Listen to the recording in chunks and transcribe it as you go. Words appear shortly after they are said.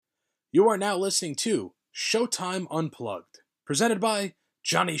You are now listening to Showtime Unplugged, presented by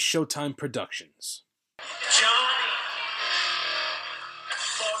Johnny Showtime Productions. Johnny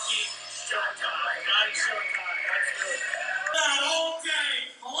fucking Showtime. Johnny Showtime. Let's do it. That all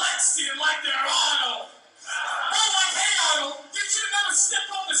day flexing like they're Arnold. Oh, like, hey, Arnold, you should never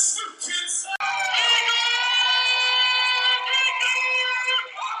step on the stoop, kids.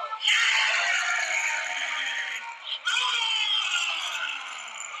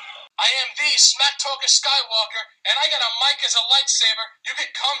 I am the Smack Talker Skywalker, and I got a mic as a lightsaber. You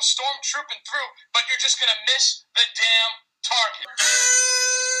could come stormtrooping through, but you're just gonna miss the damn target.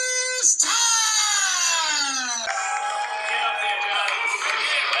 It's time! Get up there, Johnny.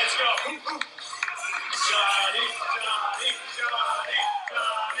 Let's go. Johnny, Johnny, Johnny,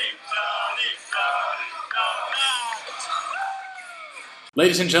 Johnny, Johnny, Johnny.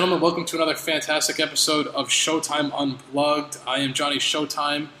 Ladies and gentlemen, welcome to another fantastic episode of Showtime Unplugged. I am Johnny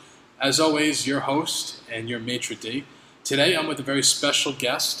Showtime, as always, your host and your maitre d'. Today, I'm with a very special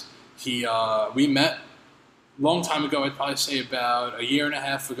guest. We met a long time ago. I'd probably say about a year and a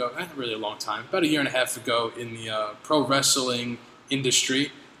half ago. Not really a long time. About a year and a half ago in the pro wrestling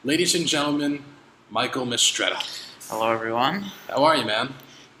industry. Ladies and gentlemen, Michael Mistretta. Hello, everyone. How are you, man?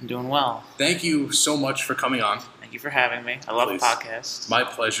 I'm doing well. Thank you so much for coming on. Thank you for having me. I love Please. the podcast. My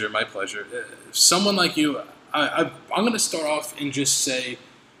pleasure, my pleasure. Someone like you, I'm going to start off and just say,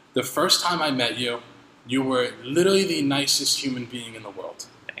 the first time I met you, you were literally the nicest human being in the world.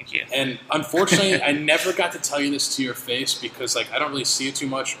 Thank you. And unfortunately, I never got to tell you this to your face because, I don't really see it too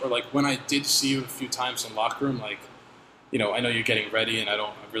much. Or, when I did see you a few times in the locker room, I know you're getting ready and I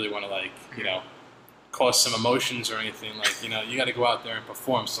don't really want to, cause some emotions or anything. You got to go out there and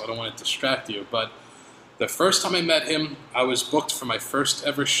perform, so I don't want to distract you. But the first time I met him, I was booked for my first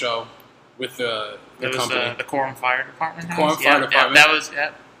ever show with the company. The Quorum Fire Department. Quorum Fire Department. That was.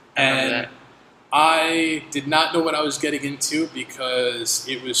 And I did not know what I was getting into because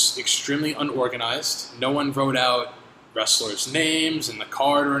it was extremely unorganized. No one wrote out wrestlers' names in the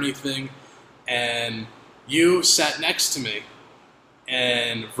card or anything. And you sat next to me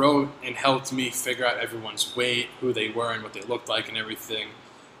and wrote and helped me figure out everyone's weight, who they were, and what they looked like and everything.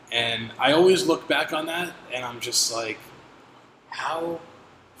 And I always look back on that, and I'm just like, how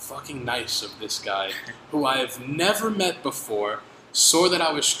fucking nice of this guy, who I have never met before, saw that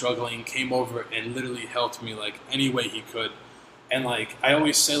I was struggling, came over and literally helped me any way he could. And I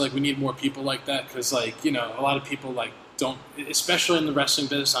always say we need more people like that because a lot of people don't, especially in the wrestling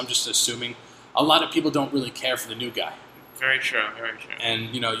business, I'm just assuming a lot of people don't really care for the new guy. Very true, very true.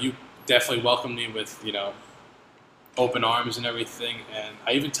 And you definitely welcomed me with open arms and everything. And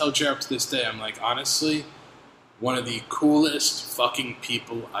I even tell Jared to this day, I'm honestly, one of the coolest fucking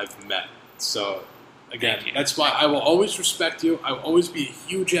people I've met. So again, that's why I will always respect you. I will always be a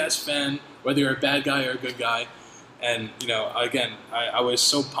huge-ass fan, whether you're a bad guy or a good guy. And, again, I was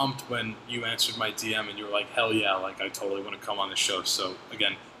so pumped when you answered my DM and you were like, hell yeah, I totally want to come on the show. So,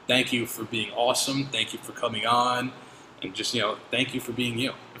 again, thank you for being awesome. Thank you for coming on. And just, thank you for being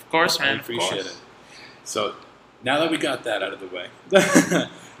you. Of course, man. I appreciate it. So, now that we got that out of the way,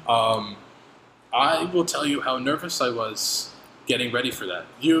 I will tell you how nervous I was getting ready for that.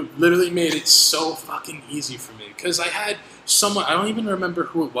 You literally made it so fucking easy for me. Because I had someone, I don't even remember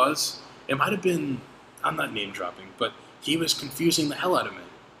who it was. It might have been, I'm not name dropping, but he was confusing the hell out of me.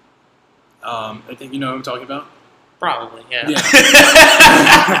 I think you know what I'm talking about? Probably, yeah.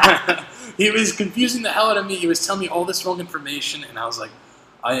 He was confusing the hell out of me. He was telling me all this wrong information. And I was like,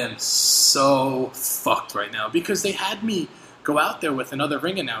 I am so fucked right now. Because they had me go out there with another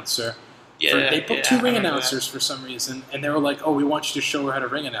ring announcer. They put two ring announcers for some reason, and they were like, oh, we want you to show her how to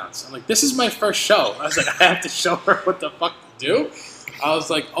ring announce. I'm like, this is my first show. I was like, I have to show her what the fuck to do? I was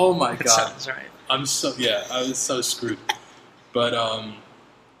like, oh my God. Sounds right. I was so screwed. But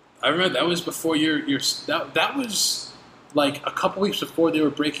I remember that was before that was a couple weeks before they were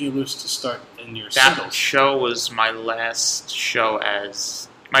breaking you loose to start in your singles. That show was my last show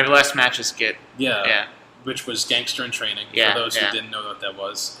my last match as Git. Yeah. Which was Gangster in Training, for those who didn't know what that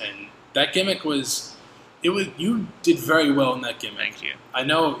was. And that gimmick you did very well in that gimmick. Thank you. I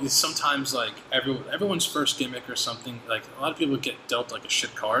know sometimes everyone's first gimmick or something, a lot of people get dealt a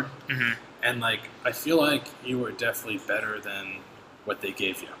shit card. Mm-hmm. And I feel like you were definitely better than what they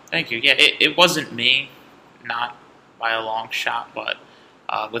gave you. Thank you. Yeah, it wasn't me, not by a long shot, but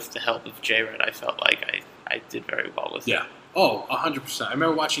with the help of J-Red, I felt like I did very well with it. Yeah. Oh, 100%. I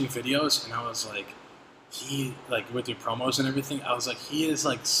remember watching videos and I was like, he, with your promos and everything, I was like, he is,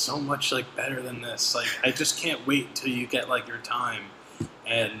 so much, better than this. I just can't wait till you get, your time.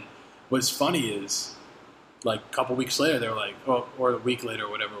 And what's funny is, a couple weeks later, they were like, or a week later or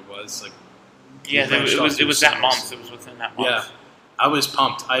whatever it was. Like, Yeah, it was that month. It was within that month. Yeah, I was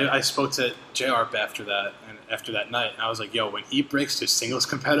pumped. I spoke to JR after that night, and I was like, yo, when he breaks to singles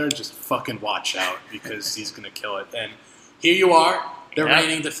competitor, just fucking watch out, because he's going to kill it. And here you are, the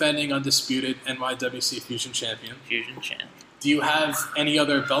reigning, defending, undisputed NYWC Fusion Champion. Fusion Champ. Do you have any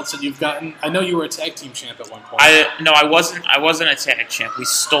other belts that you've gotten? I know you were a tag team champ at one point. I wasn't a tag champ. We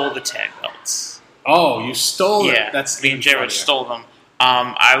stole the tag belts. Oh, you stole it? Yeah, That's me and Jared stole them.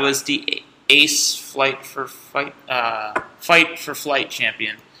 I was the Ace Fight for Flight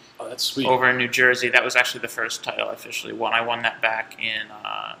champion. Oh, that's sweet. Over in New Jersey. That was actually the first title I officially won. I won that back in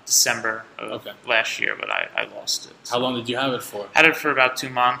December of last year, but I lost it. How long did you have it for? Had it for about 2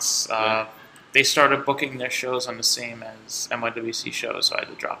 months. They started booking their shows on the same as NYWC shows, so I had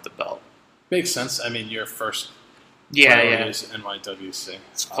to drop the belt. Makes sense. I mean, your first is NYWC.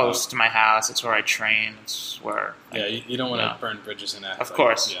 It's close to my house. It's where I train. It's where... you don't want to burn bridges in that. Of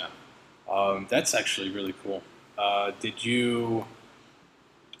course. Yeah. That's actually really cool. Did you...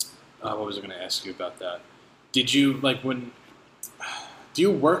 what was I going to ask you about that? Did you, do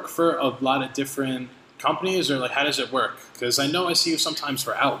you work for a lot of different companies, or, how does it work? Because I know I see you sometimes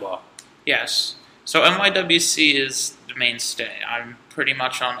for Outlaw. Yes. So NYWC is the mainstay. I'm pretty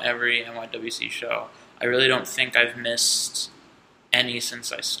much on every NYWC show. I really don't think I've missed any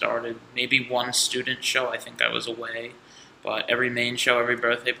since I started. Maybe one student show, I think I was away. But every main show, every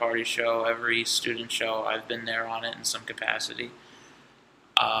birthday party show, every student show, I've been there on it in some capacity.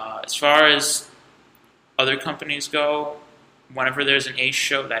 As far as other companies go, whenever there's an Ace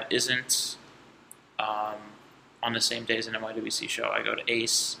show that isn't on the same day as an NYWC show, I go to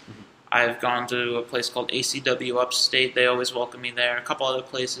Ace. Mm-hmm. I've gone to a place called ACW Upstate. They always welcome me there. A couple other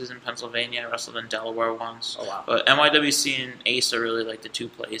places in Pennsylvania. I wrestled in Delaware once. Oh, wow. But NYWC and Ace are really the two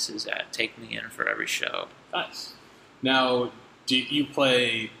places that take me in for every show. Nice. Now, do you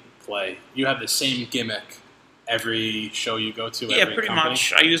play? You have the same gimmick every show you go to? Yeah, pretty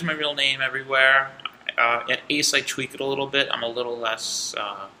much. I use my real name everywhere. At Ace, I tweak it a little bit. I'm a little less...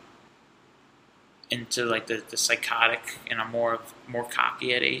 into the psychotic, and I'm more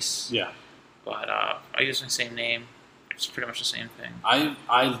cocky at Ace. Yeah. But I use my same name. It's pretty much the same thing.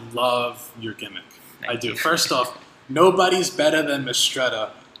 I love your gimmick. Thank I do. You. First off, Nobodys Betta than Mistretta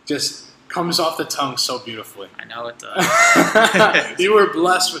just comes off the tongue so beautifully. I know it does. You were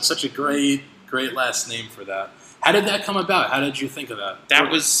blessed with such a great last name for that. How did that come about? How did you think of that?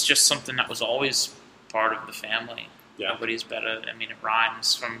 That was just something that was always part of the family. Yeah. Nobodys Betta. I mean, it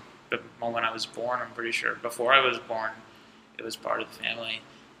rhymes from the moment I was born, I'm pretty sure. Before I was born, it was part of the family.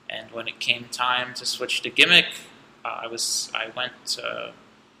 And when it came time to switch to gimmick, I went to,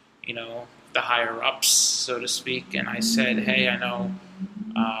 the higher ups, so to speak, and I said, hey, I know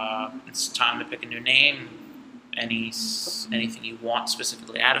it's time to pick a new name. Anything you want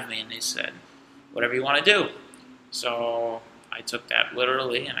specifically out of me? And they said, whatever you want to do. So I took that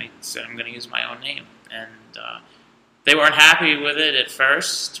literally, and I said, I'm going to use my own name. And they weren't happy with it at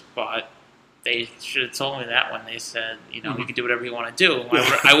first, but they should have told me that when they said, you can do whatever you want to do.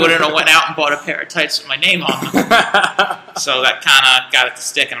 I wouldn't have went out and bought a pair of tights with my name on them. So that kind of got it to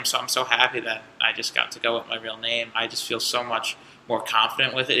stick, and I'm so happy that I just got to go with my real name. I just feel so much more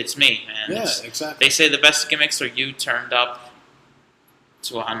confident with it. It's me, man. Yeah, exactly. They say the best gimmicks are you turned up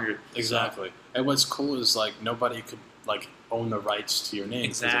to 100. Exactly. So. And what's cool is, nobody could, own the rights to your name.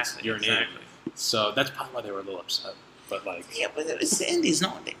 Exactly. It's your name. So that's probably why they were a little upset. But yeah, but it was Sandy's,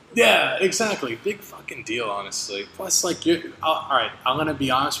 no? Yeah, exactly. Big fucking deal, honestly. Plus, all right, I'm gonna be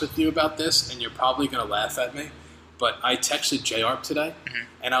honest with you about this, and you're probably gonna laugh at me. But I texted JR today,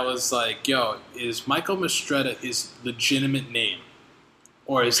 and I was like, "Yo, is Michael Mistretta his legitimate name,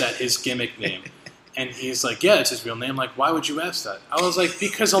 or is that his gimmick name?" And he's like, "Yeah, it's his real name." Why would you ask that? I was like,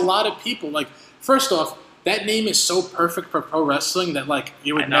 because a lot of people, first off, that name is so perfect for pro wrestling that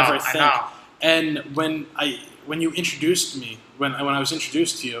you would never think. And when you introduced me, when I was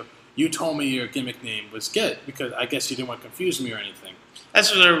introduced to you, you told me your gimmick name was Get, because I guess you didn't want to confuse me or anything.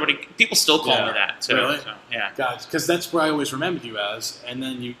 That's what people still call me that, too. Really? So, yeah. Guys, because that's where I always remembered you as, and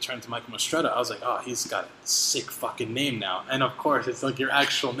then you turned to Michael Mistretta. I was like, oh, he's got a sick fucking name now. And of course, it's your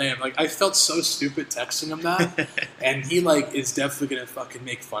actual name. I felt so stupid texting him that, and he, is definitely going to fucking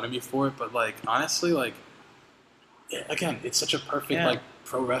make fun of me for it, but, honestly, again, it's such a perfect,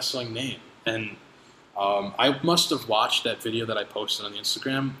 pro wrestling name. And I must have watched that video that I posted on the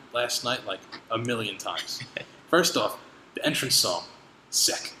Instagram last night a million times. First off, the entrance song,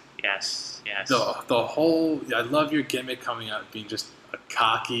 sick. Yes. The whole, I love your gimmick coming out being just a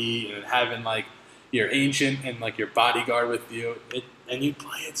cocky and having your agent and your bodyguard with you. And you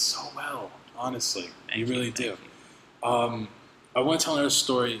play it so well, honestly. You really do. I want to tell another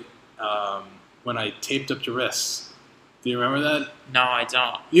story when I taped up your wrists. Do you remember that? No, I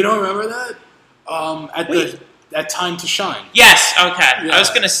don't. You don't remember that? At Time to Shine. Yes, okay. Yeah. I was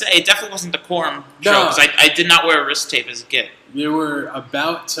going to say, it definitely wasn't the quorum show, because I did not wear a wrist tape as a kid. You were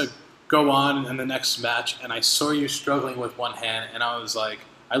about to go on in the next match, and I saw you struggling with one hand, and I was like,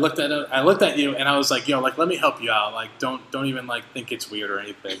 I looked at you, and I was like, yo, like, let me help you out. Like, don't even, like, think it's weird or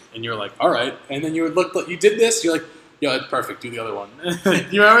anything. And you were like, all right. And then you did this, you're like, yo, that's perfect, do the other one.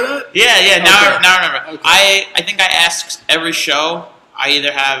 You remember that? Yeah, now I remember. Okay. I think I asked every show, I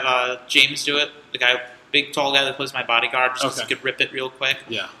either have James do it, the guy, big tall guy that plays my bodyguard, just because he could rip it real quick.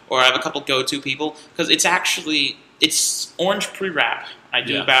 Yeah. Or I have a couple go-to people, because it's orange pre-wrap. I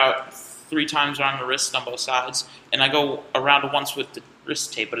do about 3 times around the wrist on both sides, and I go around once with the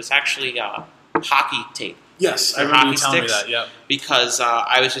wrist tape, but it's actually hockey tape. Yes, I remember you telling me that, yeah. Because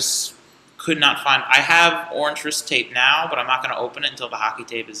I could not find... I have orange wrist tape now, but I'm not going to open it until the hockey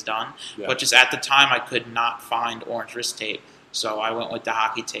tape is done. Yeah. But just at the time, I could not find orange wrist tape, so I went with the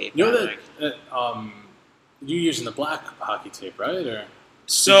hockey tape. You know that you're using the black hockey tape, right? Or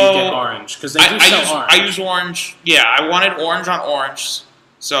so did you get orange? Because they do sell orange. I use orange. Yeah, I wanted orange on orange,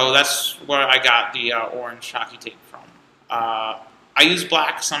 so that's where I got the orange hockey tape from. I use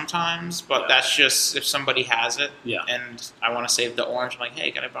black sometimes, but that's just if somebody has it, and I want to save the orange. I'm like,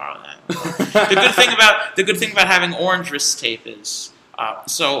 hey, can I borrow that? the good thing about having orange wrist tape is,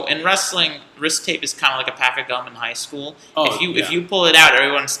 so in wrestling, wrist tape is kind of like a pack of gum in high school. If you pull it out,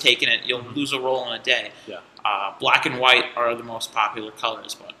 everyone's taking it. You'll lose a roll in a day. Yeah. Black and white are the most popular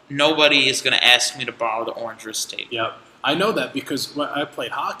colors, but nobody is going to ask me to borrow the orange wrist tape. Yeah, I know that because when I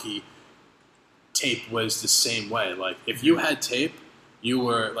played hockey, tape was the same way. Like, if you had tape, you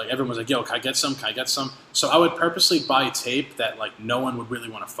were, like, everyone was like, yo, can I get some? Can I get some? So I would purposely buy tape that, like, no one would really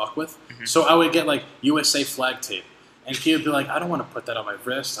want to fuck with. Mm-hmm. So I would get, like, USA flag tape. And he would be like, I don't want to put that on my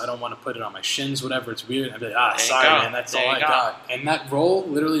wrist. I don't want to put it on my shins, whatever. It's weird. I'd be like, sorry, man. That's all I got. And that roll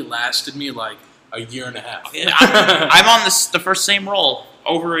literally lasted me, like, a year and a half. I'm on the same roll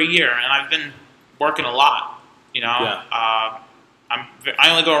over a year, and I've been working a lot. You know, I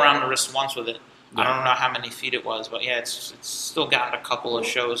only go around the wrist once with it. Yeah. I don't know how many feet it was, but it's still got a couple of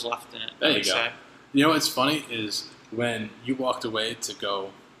shows left in it. There you go. You know what's funny is when you walked away to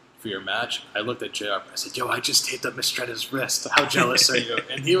go for your match, I looked at JR. I said, yo, I just taped up Mistretta's wrist. How jealous are you?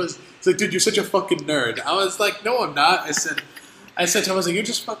 And he's like, dude, you're such a fucking nerd. I was like, no, I'm not. I said to him, I was like, you're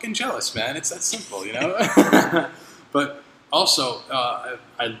just fucking jealous, man. It's that simple, you know? But also,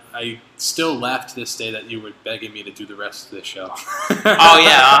 I still laugh to this day that you were begging me to do the rest of the show. Oh,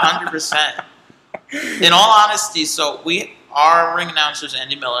 yeah, 100%. In all honesty, so our ring announcer is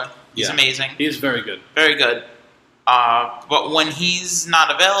Andy Miller. He's amazing. He is very good. Very good. But when he's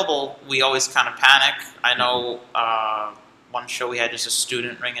not available, we always kind of panic. I know one show we had just a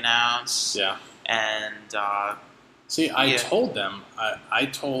student ring announce. Yeah. And... I told them, I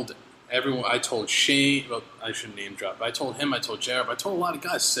told everyone, I told Shane, well, I shouldn't name drop, but I told him, I told JR, but I told a lot of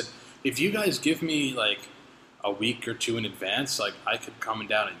guys, I said, if you guys give me, like, a week or two in advance, like, I could come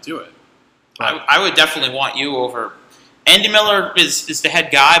down and do it. I would definitely want you over. Andy Miller is the head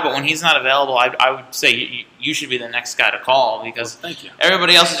guy, but when he's not available, I would say you should be the next guy to call, because thank you.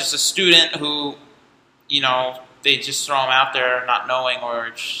 Everybody else is just a student who, you know, they just throw him out there not knowing or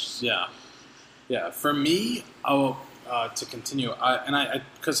just... Yeah, for me, to continue,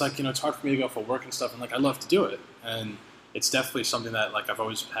 because, like, you know, it's hard for me to go for work and stuff, and, like, I love to do it, and it's definitely something that, like, I've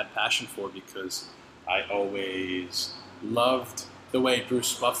always had passion for, because I always loved the way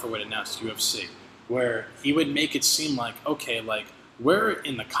Bruce Buffer would announce UFC, where he would make it seem like, okay, like, we're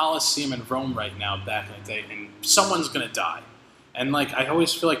in the Coliseum in Rome right now back in the day, and someone's going to die. And, like, I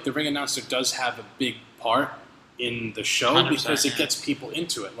always feel like the ring announcer does have a big part in the show because it gets people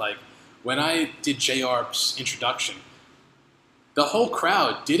into it. Like, when I did JR's introduction, the whole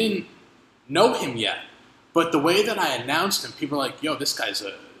crowd didn't know him yet. But the way that I announced him, people were like, yo, this guy's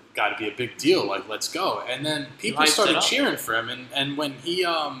got to be a big deal. Like, let's go. And then people started cheering for him. And when he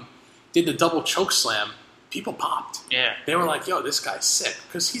did the double choke slam, people popped. Yeah. They were like, yo, this guy's sick.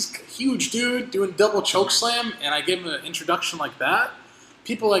 Because he's a huge dude doing double choke slam. And I gave him an introduction like that.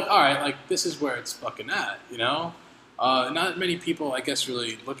 People were like, all right, like, this is where it's fucking at, you know? Not many people, I guess,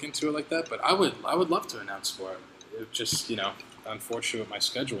 really look into it like that, but I would love to announce for it. It just, you know, unfortunately with my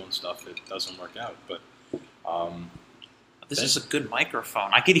schedule and stuff, it doesn't work out. But this is a good microphone.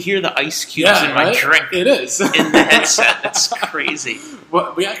 I could hear the ice cubes in my drink. It is in the headset. That's crazy.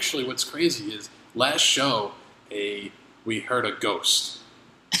 Well, what's crazy is last show we heard a ghost.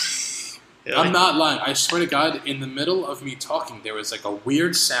 Really? I'm not lying. I swear to God, in the middle of me talking, there was like a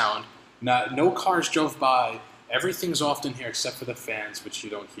weird sound. No cars drove by. everything's off in here except for the fans, which you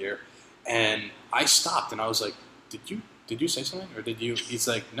don't hear. And I stopped, and I was like, did you say something? Or did you? He's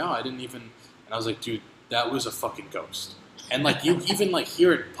like, no, I didn't even. And I was like, dude, that was a fucking ghost. And, like, you even, like,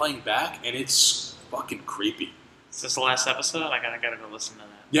 hear it playing back, and it's fucking creepy. Is this the last episode? I gotta go listen to that.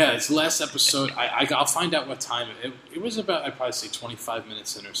 Yeah, it's the last episode. I'll find out what time. It was about, I'd probably say 25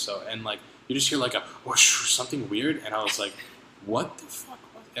 minutes in or so. And, like, you just hear, like, a whoosh, something weird. And I was like, what the fuck?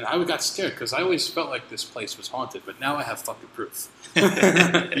 And I got scared because I always felt like this place was haunted. But now I have fucking proof.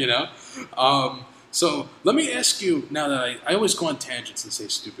 You know? So let me ask you, now that I always go on tangents and say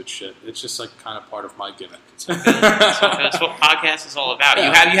stupid shit. It's just, like, kind of part of my gimmick. That's what podcast is all about.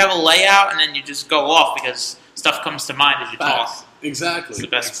 Yeah. You have a layout, and then you just go off because stuff comes to mind as you talk. Exactly. It's the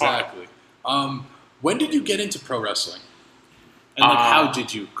best part. When did you get into pro wrestling? And, like, how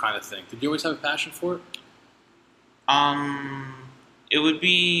did you kind of think? Did you always have a passion for it? It would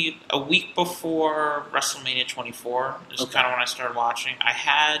be a week before WrestleMania 24 is kind of when I started watching. I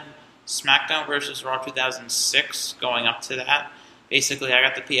had SmackDown versus Raw 2006 going up to that. Basically, I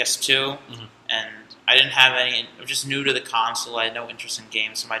got the PS2, and I didn't have any. I was just new to the console. I had no interest in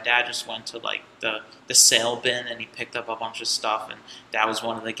games, so my dad just went to like the sale bin and he picked up a bunch of stuff, and that was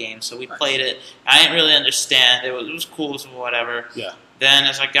one of the games. So we played it. I didn't really understand. It was cool, so whatever. Yeah. Then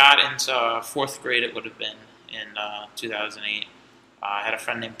as I got into fourth grade, it would have been in 2008. I had a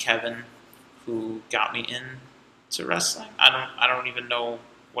friend named Kevin who got me into wrestling. I don't even know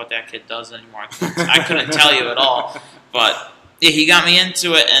what that kid does anymore. I couldn't tell you at all. But yeah, he got me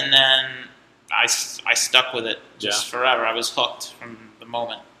into it, and then I stuck with it just forever. I was hooked from the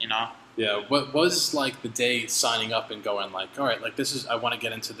moment, you know? Yeah. What was, like, the day signing up and going, like, all right, like, this is, I want to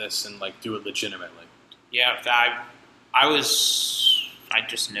get into this and, like, do it legitimately? Yeah, I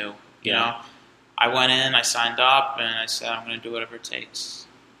just knew, you know? I went in, I signed up, and I said, I'm going to do whatever it takes.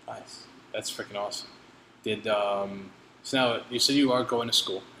 Nice. That's freaking awesome. So now, you said you are going to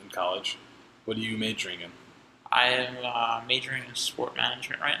school in college. What are you majoring in? I am majoring in sport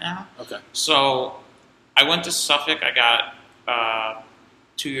management right now. Okay. So I went to Suffolk. I got a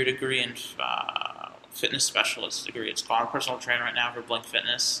 2-year degree in fitness specialist degree. It's called. I'm a personal trainer right now for Blink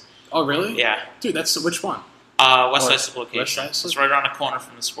Fitness. Oh, really? Yeah. Dude, that's which one? West Islip location. West Islip? It's right around the corner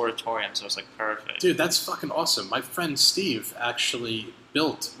from the Sportatorium, so it's like perfect. Dude, that's fucking awesome. My friend Steve actually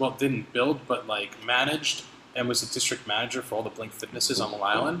didn't build, but like managed and was the district manager for all the Blink Fitnesses on Long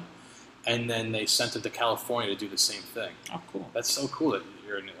Island. And then they sent him to California to do the same thing. Oh, cool. That's so cool that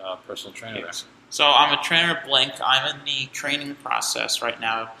you're a personal trainer there. So I'm a trainer at Blink. I'm in the training process right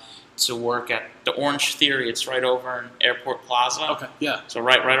now to work at the Orange Theory. It's right over in Airport Plaza. Okay, yeah. So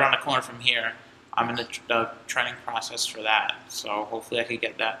right around the corner from here. I'm in the training process for that. So hopefully I could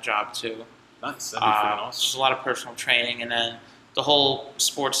get that job too. Nice. That'd be freaking awesome. Just a lot of personal training, and then the whole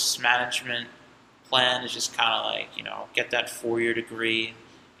sports management plan is just kind of like, get that 4-year degree.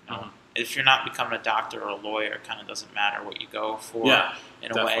 If you're not becoming a doctor or a lawyer, it kind of doesn't matter what you go for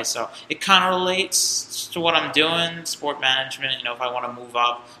in a way. So it kind of relates to what I'm doing, sport management. If I want to move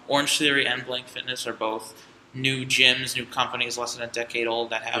up, Orange Theory and Blink Fitness are both new gyms, new companies, less than a decade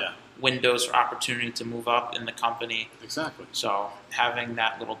old that have windows for opportunity to move up in the company. Exactly. So having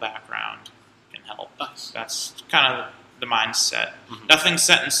that little background can help. Nice. That's kind of the mindset. Nothing's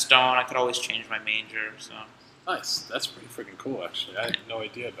set in stone. I could always change my major. So. Nice. That's pretty freaking cool, actually. I had no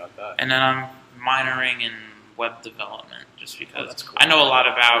idea about that. And then I'm minoring in web development just because that's cool. I know a lot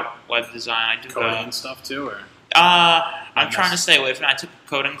about web design. I do coding and stuff too, or I'm trying to stay away from it. I took a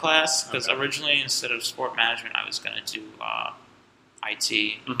coding class because originally instead of sport management, I was going to do IT.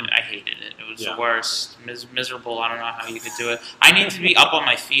 And I hated it. It was the worst, miserable. I don't know how you could do it. I need to be up on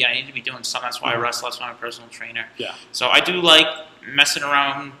my feet. I need to be doing something. That's why I wrestle. That's why I'm a personal trainer. Yeah. So I do like messing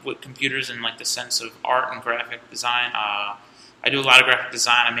around with computers in like the sense of art and graphic design. I do a lot of graphic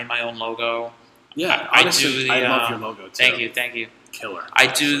design. I made my own logo. Yeah, honestly, I love your logo too. Thank you. Killer. I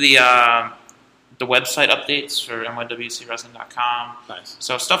do the website updates for NYWCWrestling.com. Nice.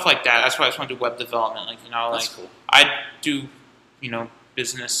 So stuff like that. That's why I just want to do web development. That's cool. I do,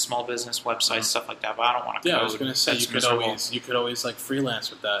 business, small business websites, stuff like that. But I don't want to code. Yeah, I was going to say you could always like freelance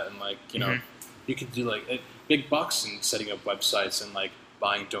with that, and you could do like big bucks in setting up websites and like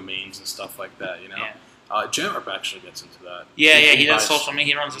buying domains and stuff like that. Yeah. Jarrett actually gets into that. Yeah, he does social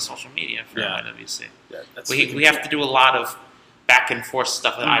media. He runs the social media for NYWC. Yeah, we have to do a lot of back and forth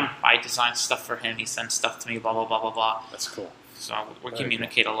stuff. I design stuff for him. He sends stuff to me. Blah blah blah blah blah. That's cool. So we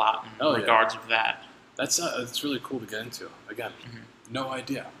communicate a lot in regards of that. That's really cool to get into. Again, no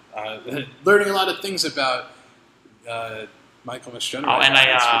idea. Learning a lot of things about Michael Mistretta. Oh, and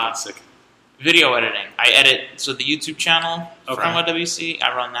that's sick. Video editing. I edit the YouTube channel for NYWC.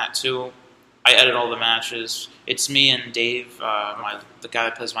 I run that too. I edit all the matches. It's me and Dave, the guy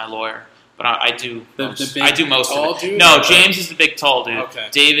that plays my lawyer. But I do most tall of it. Dude? No, Okay. James is the big tall dude. Okay.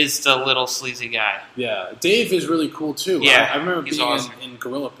 Dave is the little sleazy guy. Yeah, Dave is really cool too. Yeah, I remember he's being awesome. in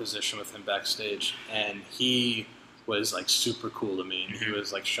gorilla position with him backstage, and he was like super cool to me. And he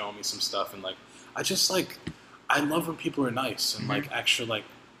was like showing me some stuff, and like I love when people are nice and like actually like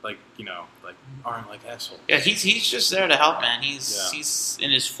aren't like assholes. Yeah, he's just there to help, man. He's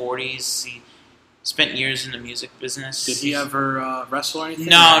in his 40s. He spent years in the music business. Did he ever wrestle or anything?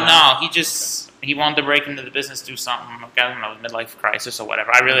 No. He wanted to break into the business, do something. I don't know, midlife crisis or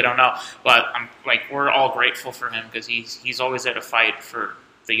whatever. I really don't know, but we're all grateful for him because he's always there to fight for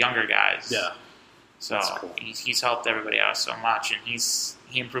the younger guys. Yeah. So cool. he's helped everybody out so much, and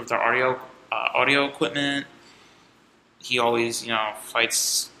he improved our audio equipment. He always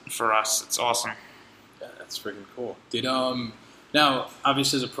fights for us. It's awesome. Yeah, that's freaking cool. Now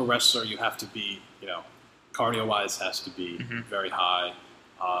obviously as a pro wrestler you have to be cardio wise has to be very high,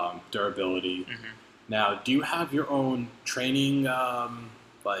 durability. Now, do you have your own training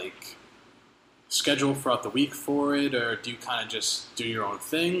schedule throughout the week for it, or do you kind of just do your own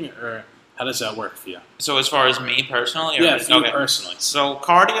thing, or how does that work for you? So as far as me personally? Yeah, for you personally. So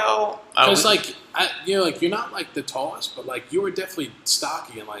cardio... Because, you're not, the tallest, but, you were definitely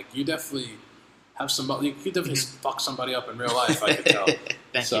stocky, and, you definitely have somebody... You could definitely fuck somebody up in real life, I could tell.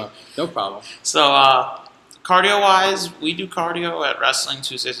 Thank you. No problem. So, cardio-wise, we do cardio at wrestling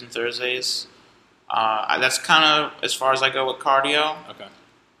Tuesdays and Thursdays. That's kind of as far as I go with cardio. Okay.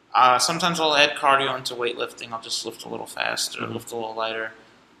 Sometimes I'll add cardio into weightlifting. I'll just lift a little faster, lift a little lighter.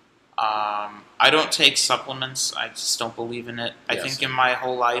 I don't take supplements. I just don't believe in it. I think in my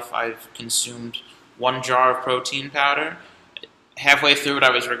whole life I've consumed 1 jar of protein powder. Halfway through it,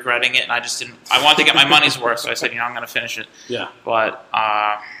 I was regretting it, and I just didn't. I wanted to get my money's worth, so I said, I'm going to finish it. Yeah. But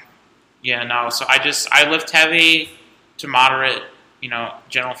So I lift heavy to moderate.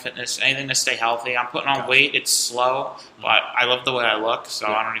 General fitness, anything to stay healthy. I'm putting on weight. It's slow, but I love the way I look, so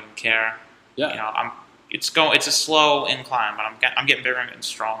I don't even care. Yeah. It's a slow incline, but I'm getting bigger and getting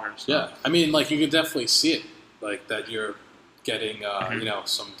stronger. So. Yeah. I mean, you can definitely see it, that you're getting,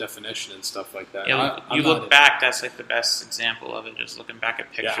 some definition and stuff like that. Yeah, you look back, that's the best example of it, just looking back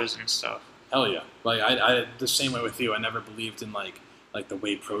at pictures and stuff. Hell yeah. I the same way with you. I never believed in, the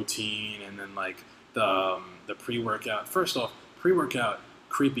whey protein and then, the pre-workout. First off, pre-workout,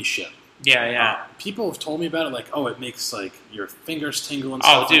 creepy shit. Yeah. People have told me about it, it makes, your fingers tingle and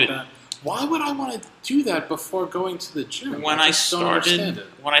stuff like that. Why would I want to do that before going to the gym? When I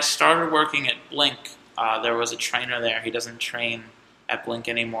started working at Blink, there was a trainer there. He doesn't train at Blink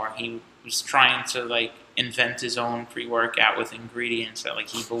anymore. He was trying to invent his own pre-workout with ingredients that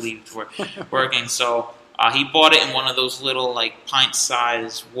he believed were working. So he bought it in one of those little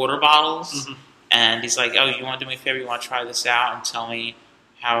pint-sized water bottles, and he's like, "Oh, you want to do me a favor? You want to try this out and tell me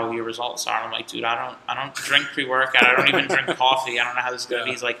how your results are?" And I'm like, "Dude, I don't drink pre-workout. I don't even drink coffee. I don't know how this is going to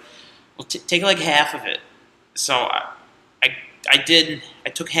be." He's like, "Well, take half of it." So I did. I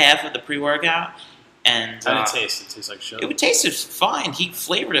took half of the pre-workout, and how did it taste? It tastes like shit. It tasted fine. He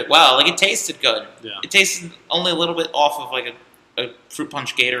flavored it well. It tasted good. Yeah. It tasted only a little bit off of a fruit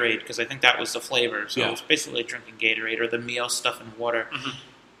punch Gatorade because I think that was the flavor. So it was basically drinking Gatorade or the Mio stuff in water.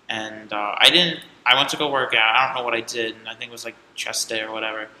 And I went to go work out. I don't know what I did. I think it was chest day or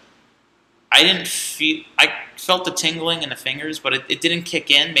whatever. I felt the tingling in the fingers, but it didn't kick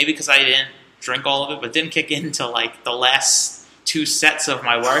in. Maybe because I didn't drink all of it, but it didn't kick in until the last 2 sets of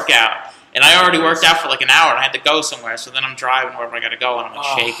my workout. And I already worked out for an hour, and I had to go somewhere. So then I'm driving wherever I got to go, and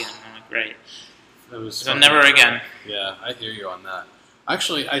I'm shaking. And I'm great. So never again. Yeah, I hear you on that.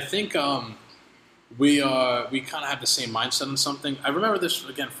 Actually, I think we kind of have the same mindset on something. I remember this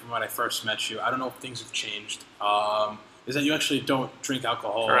again from when I first met you. I don't know if things have changed. Is that you actually don't drink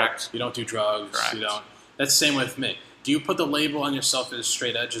alcohol? Correct. You don't do drugs. Correct. You don't. That's the same with me. Do you put the label on yourself as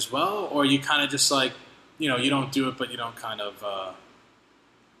straight edge as well, or you kind of just you don't do it, but you don't kind of,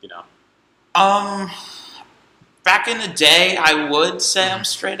 Back in the day, I would say I'm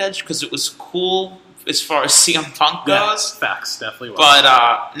straight edge because it was cool as far as CM Punk goes. Yeah, facts, definitely.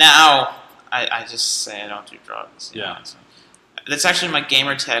 But now I just say I don't do drugs. Yeah. So that's actually my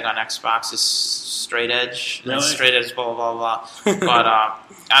gamer tag on Xbox is straight edge. Really? Straight edge, blah, blah, blah. But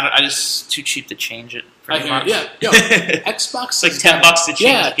I just too cheap to change it. Pretty much. Yeah. Xbox it's $10 to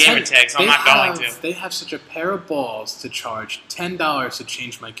change the gamer tag, so I'm not going to. They have such a pair of balls to charge $10 to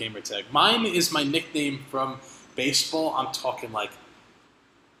change my gamer tag. Mine is my nickname from baseball. I'm talking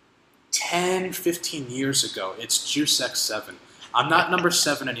 10, 15 years ago. It's Juice X7. I'm not number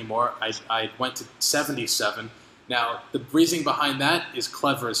 7 anymore. I went to 77. Now, the reasoning behind that is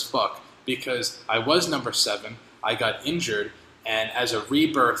clever as fuck. because I was number 7. I got injured, and as a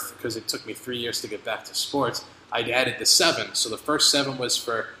rebirth, because it took me 3 years to get back to sports, I'd added the 7. So the first 7 was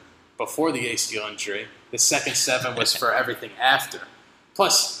for before the ACL injury. The second 7 was for everything after.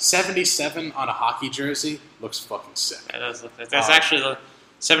 Plus, 77 on a hockey jersey looks fucking sick. It does look. That's actually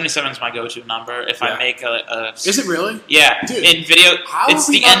 77 is my go-to number. If I make a is it really? Yeah, dude. In video, How it's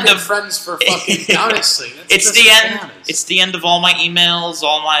have we the not end been of friends for fucking honestly. It's the end. Bananas. It's the end of all my emails.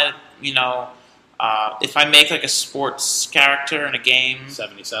 All my if I make like a sports character in a game,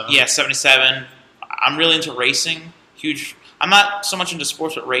 77. Yeah, 77. I'm really into racing. Huge. I'm not so much into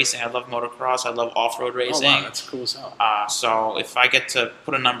sports, but racing. I love motocross. I love off-road racing. Oh, wow, that's cool as hell. So if I get to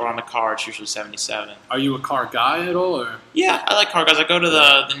put a number on the car, it's usually 77. Are you a car guy at all? Or? Yeah, I like car guys. I go to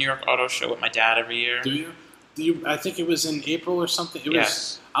the New York Auto Show with my dad every year. Do you? I think it was in April or something.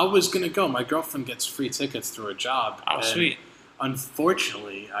 Yes. I was going to go. My girlfriend gets free tickets through a job. Oh, sweet.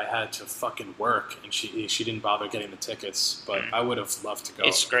 Unfortunately, I had to fucking work, and she didn't bother getting the tickets, but I would have loved to go.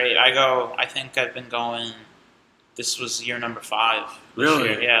 It's great. I think I've been going... This was year number 5. Really?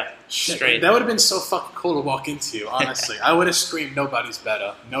 Year. Yeah. Shit, straight. that would have been so fucking cool to walk into, honestly. I would have screamed, Nobodys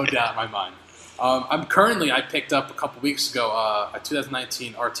Betta. No doubt in my mind. I picked up a couple weeks ago a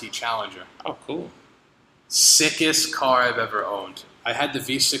 2019 RT Challenger. Oh, cool. Sickest car I've ever owned. I had the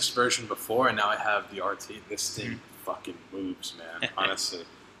V6 version before, and now I have the RT. This thing fucking moves, man. Honestly.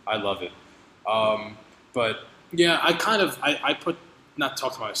 I love it. But, yeah, I put, not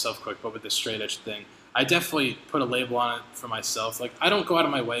talk to myself quick, but with this straight edge thing, I definitely put a label on it for myself. Like, I don't go out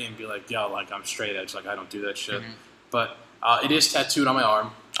of my way and be like, yo, like, I'm straight edge. Like, I don't do that shit. Mm-hmm. But it is tattooed on my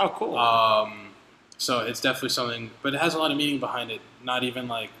arm. Oh, cool. So it's definitely something, but it has a lot of meaning behind it. Not even,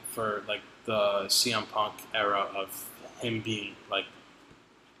 like, for, like, the CM Punk era of him being, like,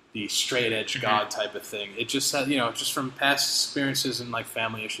 the straight edge god type of thing. It just had, just from past experiences and, like,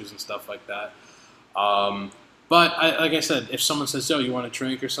 family issues and stuff like that. But like I said, if someone says, "Yo, you want a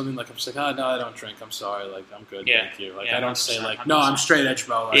drink or something?" Like I'm just like, "Oh no, I don't drink. I'm sorry. Like I'm good, thank you." Like I don't say like, "No, I'm straight edge,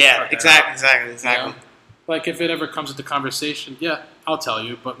 bro." Like, exactly. Like if it ever comes into conversation, yeah, I'll tell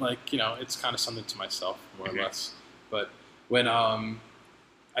you. But like it's kind of something to myself more or less. But when I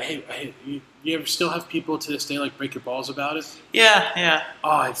hate you ever still have people to this day like break your balls about it? Yeah.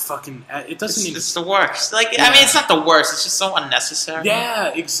 Oh, it doesn't even. It's the worst. Like I mean, it's not the worst. It's just so unnecessary.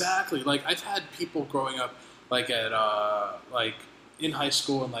 Yeah, exactly. Like I've had people growing up. Like at like in high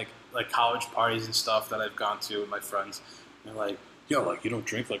school and like college parties and stuff that I've gone to with my friends, and they're like, "Yo, like you don't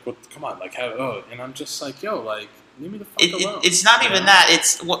drink? Like what? Come on, like how?" Oh, and I'm just like, "Yo, like leave me the fuck alone." It's not even that.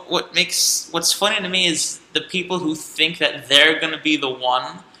 It's what's funny to me is the people who think that they're gonna be the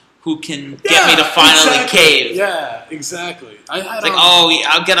one who can get me to finally cave. Yeah, exactly. I had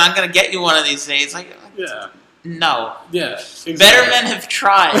I'm gonna get you one of these days. Like No. Yeah. Exactly. Better men have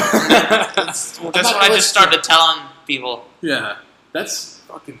tried. That's what I just started telling people. Yeah. That's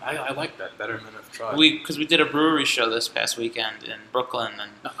fucking... I like that. Better men have tried. Because we did a brewery show this past weekend in Brooklyn.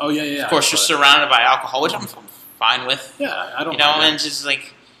 And yeah. Of course, you're surrounded by alcohol, which I'm fine with. Yeah, I don't and just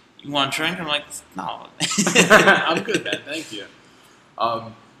like, you want a drink? I'm like, no. I'm good, man. Thank you.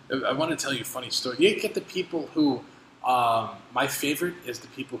 I want to tell you a funny story. You get the people who... my favorite is the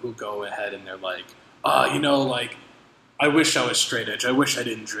people who go ahead and they're like, like, I wish I was straight edge. I wish I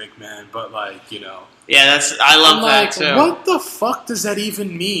didn't drink, man. But, like, Yeah, I love that, too. What the fuck does that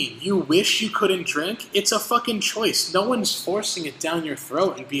even mean? You wish you couldn't drink? It's a fucking choice. No one's forcing it down your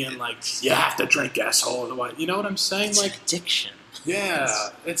throat and being like, you have to drink, asshole. You know what I'm saying? It's like addiction. Yeah.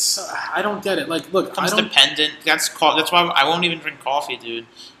 It's... I don't get it. Like, look, becomes dependent. That's why I won't even drink coffee, dude.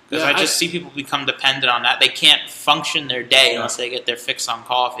 Because I just see people become dependent on that. They can't function their day unless they get their fix on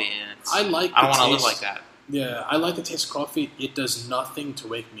coffee. And I don't want to live like that. Yeah, I like the taste of coffee. It does nothing to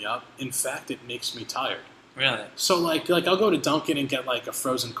wake me up. In fact, it makes me tired. Really? So, like I'll go to Dunkin' and get, like, a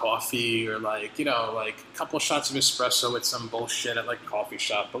frozen coffee or, like, a couple shots of espresso with some bullshit at, like, a coffee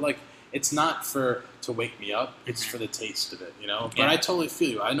shop. But, like, it's not to wake me up. It's for the taste of it, But I totally feel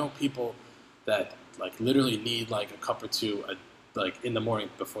you. I know people that, like, literally need, like, a cup or two like in the morning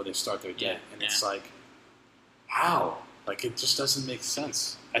before they start their day, and it's like, how? Like it just doesn't make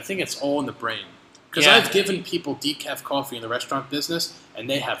sense. I think it's all in the brain. Because I've given people decaf coffee in the restaurant business, and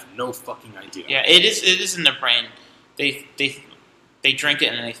they have no fucking idea. Yeah, it is in their brain. They drink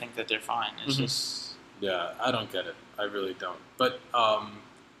it and they think that they're fine. It's just I don't get it. I really don't. But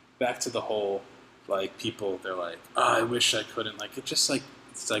back to the whole like people. They're like, I wish I couldn't. Like it just like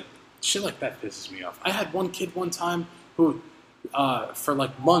it's like shit like that pisses me off. I had one kid one time who. For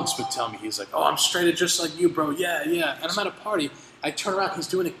like months would tell me, he's like, oh, I'm straight edge just like you, bro. Yeah. And I'm at a party. I turn around, he's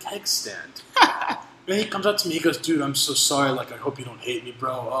doing a keg stand. then he comes up to me, he goes, dude, I'm so sorry, like, I hope you don't hate me,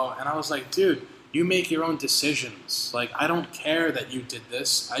 bro. Oh, and I was like, dude, you make your own decisions. Like, I don't care that you did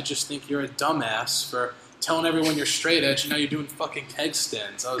this. I just think you're a dumbass for telling everyone you're straight edge, and now you're doing fucking keg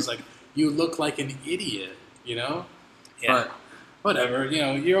stands. I was like, you look like an idiot, you know? Yeah. But whatever, you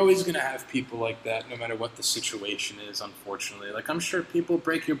know, you're always going to have people like that no matter what the situation is, unfortunately. Like, I'm sure people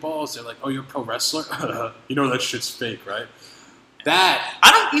break your balls. They're like, oh, you're a pro wrestler? You know that shit's fake, right? That...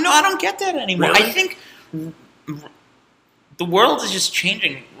 I don't get that anymore. Really? I think the world is just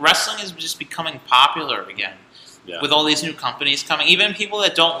changing. Wrestling is just becoming popular again. Yeah. With all these new companies coming. Even people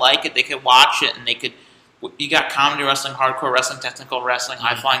that don't like it, they could watch it and they could... You got comedy wrestling, hardcore wrestling, technical wrestling,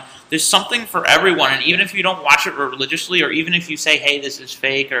 high flying. There's something for everyone, and even if you don't watch it religiously, or even if you say, "Hey, this is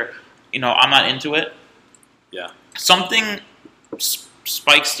fake," or I'm not into it. Yeah. Something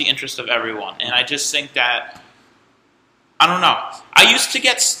spikes the interest of everyone, and I just think that I don't know. I used to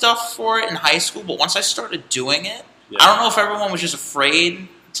get stuff for it in high school, but once I started doing it, I don't know if everyone was just afraid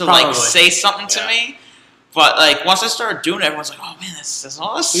to like say something to me. But like once I started doing it, everyone's like, "Oh man, this is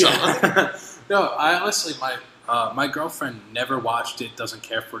awesome." Yeah. No, I honestly, my girlfriend never watched it, doesn't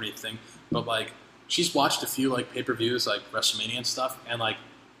care for anything, but like she's watched a few like pay-per-views, like WrestleMania and stuff, and like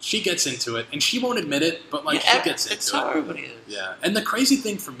she gets into it, and she won't admit it, but like she gets into it. It's how everybody is. Yeah, and the crazy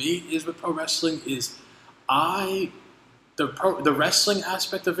thing for me is with pro wrestling is the wrestling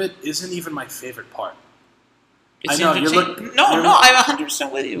aspect of it isn't even my favorite part. It's I know I'm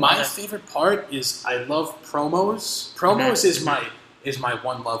 100% with you. My favorite part is I love promos. Promos is my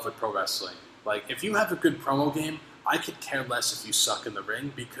one love with pro wrestling. Like, if you have a good promo game, I could care less if you suck in the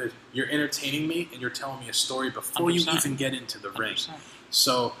ring because you're entertaining me and you're telling me a story before 100%. You even get into the 100%. Ring.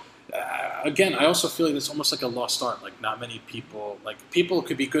 So, again, I also feel like it's almost like a lost art. Like, not many people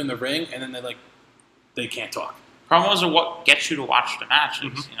could be good in the ring and then they can't talk. Promos are what gets you to watch the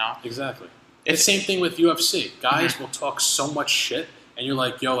matches, Exactly. It's the same thing with UFC. Guys will talk so much shit and you're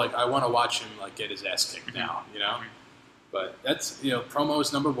like, yo, like, I want to watch him, like, get his ass kicked now, you know? But that's, promo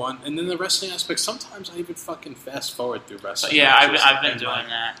is number one. And then the wrestling aspect, sometimes I even fucking fast forward through wrestling. Yeah, I've been doing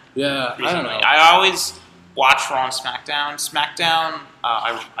that. Yeah, recently. I don't know. I always watch Raw and SmackDown. SmackDown,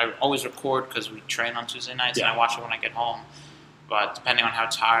 I always record because we train on Tuesday nights and I watch it when I get home. But depending on how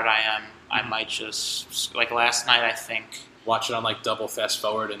tired I am, I might just, like last night, I think. Watch it on like double fast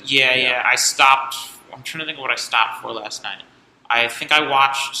forward. And Yeah, I stopped. I'm trying to think of what I stopped for last night. I think I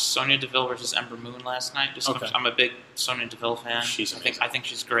watched Sonya Deville versus Ember Moon last night. Just I'm a big Sonya Deville fan. She's amazing. I think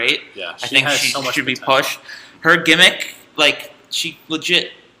she's great. Yeah, I think she should be pushed. Her gimmick, like she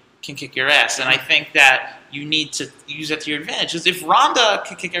legit can kick your ass, and I think that you need to use that to your advantage. Because if Ronda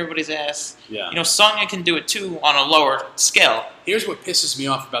can kick everybody's ass, Sonya can do it too on a lower scale. Here's what pisses me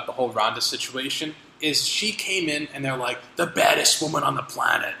off about the whole Ronda situation. Is she came in and they're like, the baddest woman on the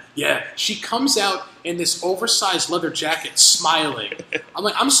planet. Yeah, she comes out in this oversized leather jacket smiling. I'm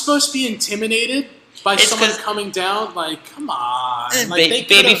like, I'm supposed to be intimidated by someone coming down? Like, come on. Like,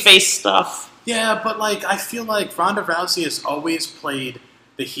 baby face stuff. Yeah, but like, I feel like Ronda Rousey has always played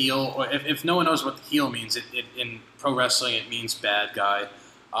the heel, or if no one knows what the heel means, in pro wrestling it means bad guy.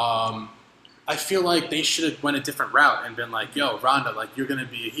 I feel like they should have went a different route and been like, yo, Ronda, like, you're going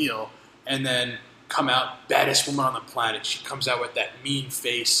to be a heel. And then come out, baddest woman on the planet. She comes out with that mean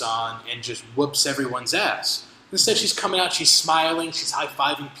face on and just whoops everyone's ass. Instead, she's coming out, she's smiling, she's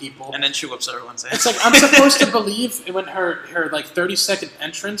high-fiving people. And then she whoops everyone's ass. It's like, I'm supposed to believe when her like 30-second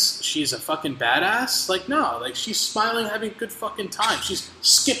entrance, she's a fucking badass? Like, no, like she's smiling, having a good fucking time. She's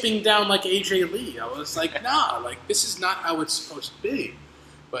skipping down like AJ Lee. I was like, nah, like this is not how it's supposed to be.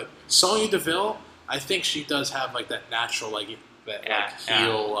 But Sonya Deville, I think she does have like that natural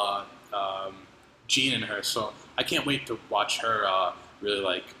heel gene in her, so I can't wait to watch her really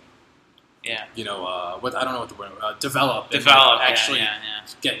like, what I don't know what the word develop, actually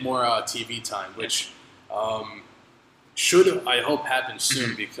get more TV time, which should I hope happen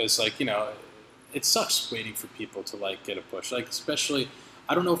soon because like it sucks waiting for people to like get a push, like especially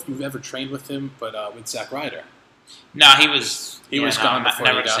I don't know if you've ever trained with him, but with Zack Ryder. No, he was gone before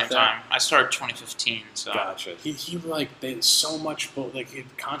never you got the same there. time. I started 2015, so gotcha. He like they so much, like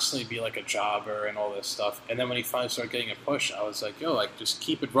he'd constantly be like a jobber and all this stuff. And then when he finally started getting a push, I was like, yo, like just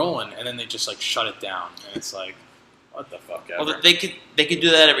keep it rolling. And then they just like shut it down, and it's like, what the fuck ever. Well, they could do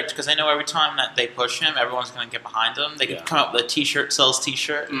that because I know every time that they push him, everyone's going to get behind him. They could come up with a T-shirt, sells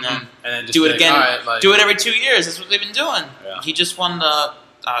T-shirt, and then just do it again. Right, like, do it every 2 years. That's what they've been doing. Yeah. He just won the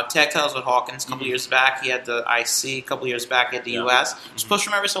tag titles with Hawkins a couple years back. He had the IC a couple years back. He had the US. Just push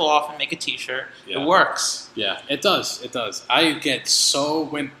him every so often, make a T-shirt. It works. Yeah, it does. It does. I get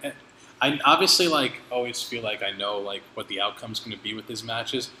I obviously like always feel like I know like what the outcome's going to be with his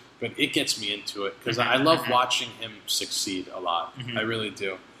matches, but it gets me into it because I love watching him succeed a lot. I really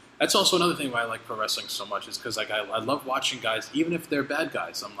do. That's also another thing why I like pro wrestling so much is because like I love watching guys, even if they're bad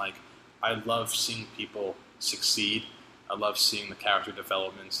guys. I'm like, I love seeing people succeed. I love seeing the character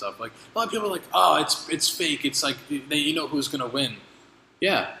development and stuff. Like a lot of people are like, oh, it's fake. It's like you know who's gonna win.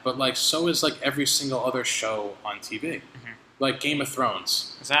 Yeah, but like so is like every single other show on TV. Like Game of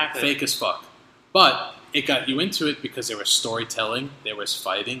Thrones. Exactly. Fake as fuck. But it got you into it because there was storytelling, there was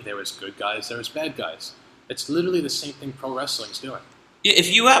fighting, there was good guys, there was bad guys. It's literally the same thing pro wrestling's doing.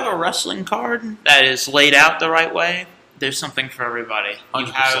 If you have a wrestling card that is laid out the right way, there's something for everybody. 100%.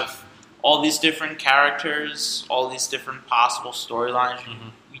 You have all these different characters, all these different possible storylines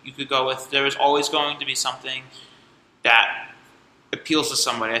you could go with. There is always going to be something that appeals to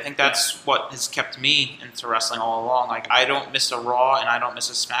somebody. I think that's what has kept me into wrestling all along. Like, I don't miss a Raw and I don't miss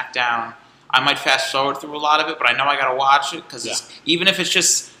a SmackDown. I might fast forward through a lot of it, but I know I got to watch it because even if it's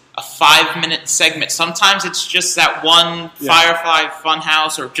just a 5-minute segment, sometimes it's just that one Firefly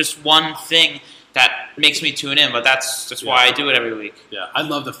Funhouse or just one thing that makes me tune in. But that's just why I do it every week. Yeah, I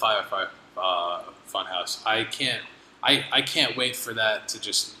love the Firefly Funhouse. I can't wait for that to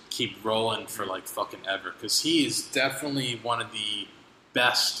just keep rolling for like fucking ever because he is definitely one of the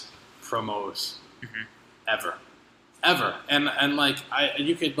best promos ever. And like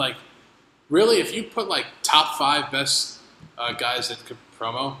you could like really if you put like top 5 best guys that could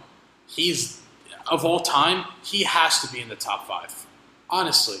promo, he's of all time he has to be in the top 5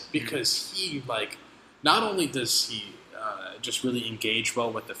 honestly because he like not only does he just really engage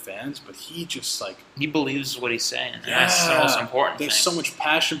well with the fans, but he just like he believes what he's saying. And that's the most important There's thing. so much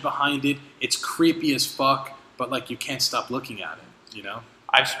passion behind it. It's creepy as fuck, but like you can't stop looking at it. You know.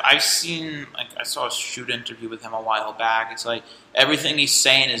 I've seen like I saw a shoot interview with him a while back. It's like everything he's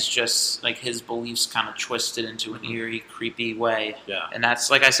saying is just like his beliefs kind of twisted into an eerie, creepy way. Yeah. And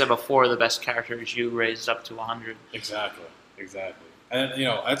that's like I said before, the best characters you raised up to 100. Exactly. And you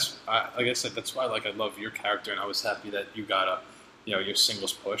know, that's like I said, that's why like I love your character, and I was happy that you got your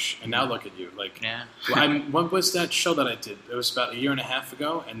singles push, and now look at you. Like, when was that show that I did? It was about a year and a half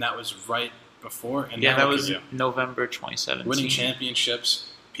ago, and that was right before. And yeah, now that was November 2017. Winning championships,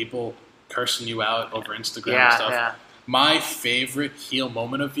 people cursing you out over Instagram and stuff. Yeah. My favorite heel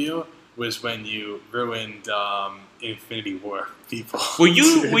moment of you was when you ruined Infinity War people. Were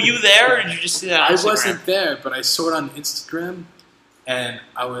you there, or did you just see that on Instagram? I wasn't there, but I saw it on Instagram. And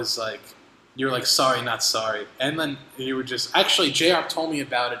I was like, you were like, sorry, not sorry. And then you were just, actually, JR told me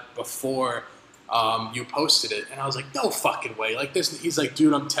about it before you posted it. And I was like, no fucking way. Like this, he's like,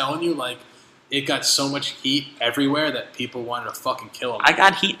 dude, I'm telling you, like, it got so much heat everywhere that people wanted to fucking kill him. I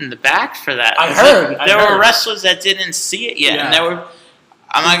got heat in the back for that. I heard. There were wrestlers that didn't see it yet. Yeah. And there were,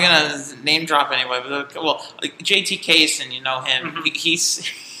 I'm not going to name drop anybody, but like JT Case, and you know him, he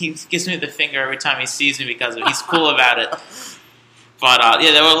gives me the finger every time he sees me because of it. He's cool about it. But,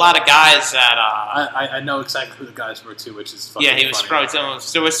 there were a lot of guys that... I know exactly who the guys were, too, which is fucking funny. Yeah, he was probably telling them.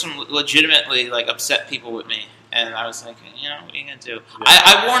 There was some legitimately, like, upset people with me. And I was like, what are you going to do? Yeah.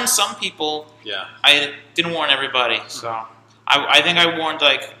 I warned some people. Yeah. I didn't warn everybody. So I think I warned,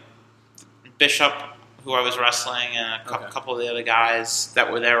 like, Bishop, who I was wrestling, and a couple of the other guys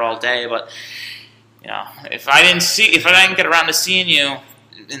that were there all day. But, if I didn't get around to seeing you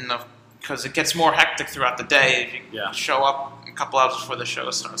because it gets more hectic throughout the day. If you show up a couple hours before the show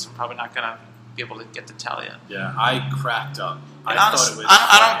starts, I'm probably not going to be able to get to tell you. Yeah, I cracked up. I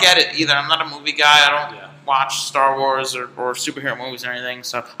don't get it either. I'm not a movie guy. I don't watch Star Wars or superhero movies or anything,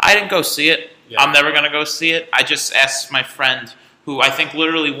 so I didn't go see it. Yeah. I'm never going to go see it. I just asked my friend, who I think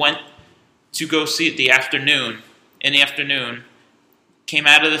literally went to go see it in the afternoon, came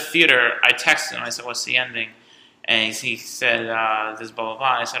out of the theater. I texted him. I said, what's the ending? And he said, this blah, blah, blah.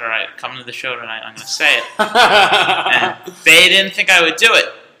 I said, all right, come to the show tonight. I'm going to say it. And they didn't think I would do it.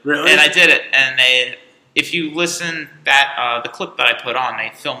 Really? And I did it. And if you listen the clip that I put on,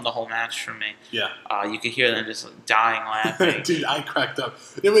 they filmed the whole match for me. Yeah. You could hear them just dying laughing. Dude, I cracked up.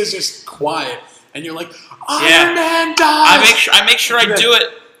 It was just quiet. And you're like, Iron Man dies! I make sure I do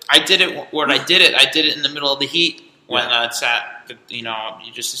it. I did it in the middle of the heat. When it's at, you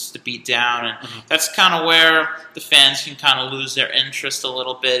just the beat down. And that's kind of where the fans can kind of lose their interest a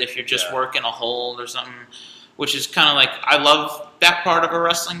little bit if you're just working a hold or something, which is kind of like, I love that part of a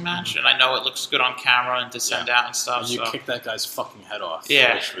wrestling match, and I know it looks good on camera and to send out and stuff. And you kicked that guy's fucking head off,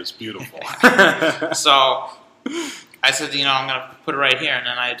 which was beautiful. So I said, I'm going to put it right here. And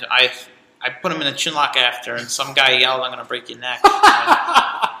then I put him in a chin lock after, and some guy yelled, I'm going to break your neck.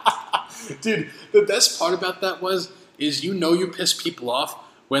 Dude, the best part about that is you piss people off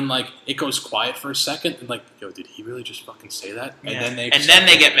when like it goes quiet for a second and like, yo, did he really just fucking say that? And then they get mad.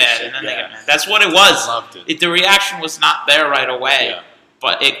 They get mad. That's what it was. I loved it. The reaction was not there right away, Yeah.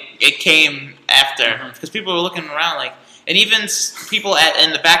 but it came after because people were looking around like, and even people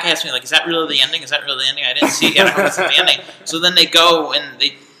in the back asked me like, "Is that really the ending? Is that really the ending?" I didn't see it. I don't know if it's the ending. So then they go and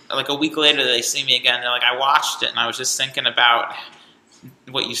they like a week later they see me again. They're like, "I watched it and I was just thinking about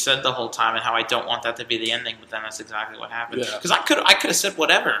what you said the whole time and how I don't want that to be the ending." But then that's exactly what happened. Because I could have said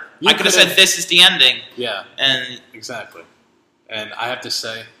whatever. I could have said this is the ending. Yeah. And exactly. And I have to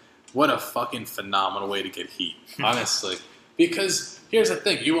say, what a fucking phenomenal way to get heat, honestly. Because here's the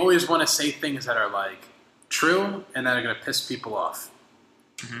thing: you always want to say things that are like true and that are going to piss people off.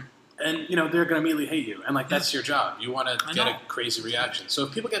 And, you know, they're going to immediately hate you. And, like, that's your job. You want to get a crazy reaction. So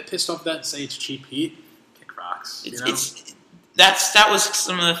if people get pissed off at that and say it's cheap heat, kick rocks. That was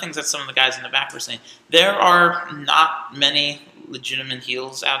some of the things that some of the guys in the back were saying. There are not many legitimate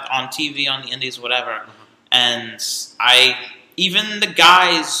heels out on TV, on the indies, whatever. And even the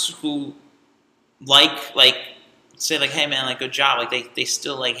guys who say like, hey man, like good job, like they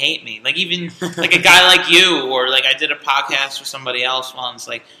still like hate me. Like even like a guy like you, or like I did a podcast with somebody else once,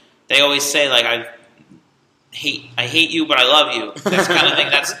 like they always say like I hate you but I love you. That's kind of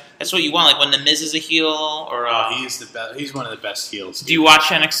thing. That's what you want. Like when the Miz is a heel or he's the best. He's one of the best heels. Do you watch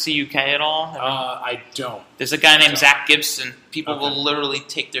NXT UK at all? I don't. There's a guy named Zach Gibson. People will literally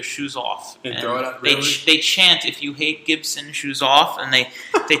take their shoes off and throw it up. Really? They chant if you hate Gibson, shoes off, and they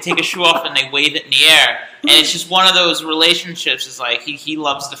take a shoe off and they wave it in the air. And it's just one of those relationships. It's like he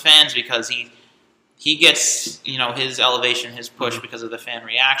loves the fans because he gets his elevation, his push because of the fan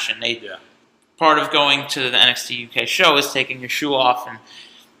reaction. Part of going to the NXT UK show is taking your shoe off and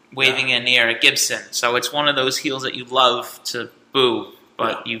waving in the air at Gibson. So it's one of those heels that you love to boo,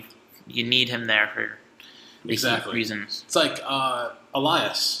 but you need him there for reasons. It's like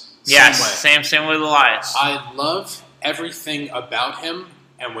Elias. Same with Elias. I love everything about him,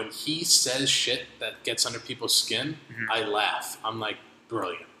 and when he says shit that gets under people's skin, I laugh. I'm like,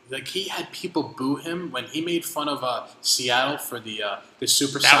 brilliant. Like he had people boo him when he made fun of Seattle for the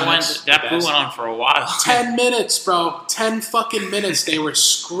Supersonics. That boo went on for a while. 10 minutes, bro. 10 fucking minutes. They were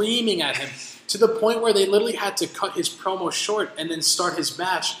screaming at him to the point where they literally had to cut his promo short and then start his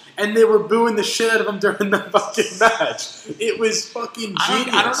match. And they were booing the shit out of him during the fucking match. It was fucking genius.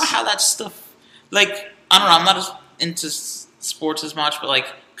 I don't know how that stuff. Like I don't know. I'm not as into sports as much, but like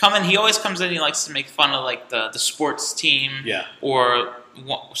he always comes in. And he likes to make fun of like the sports team, or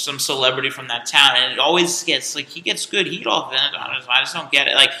some celebrity from that town, and it always gets like he gets good heat off of it. I just don't get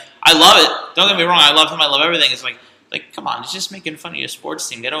it. Like I love it. Don't get me wrong. I love him. I love everything. It's like come on, it's just making fun of your sports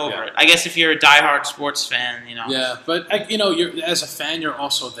team. Get over it. I guess if you're a diehard sports fan, Yeah, but you're as a fan, you're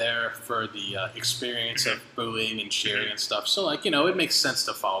also there for the experience of booing and cheering and stuff. So it makes sense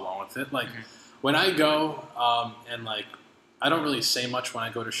to follow along with it. Like when I go and like. I don't really say much when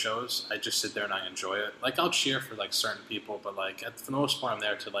I go to shows. I just sit there and I enjoy it. Like I'll cheer for like certain people, but like for the most part, I'm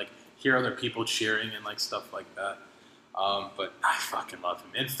there to like hear other people cheering and like stuff like that. But I fucking love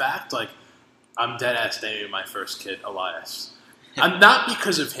him. In fact, like I'm dead ass naming my first kid Elias. I'm not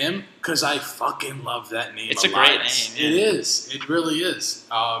because of him, because I fucking love that name. It's Elias. A great name. Yeah. It is. It really is.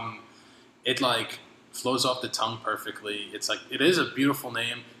 It like flows off the tongue perfectly. It's like it is a beautiful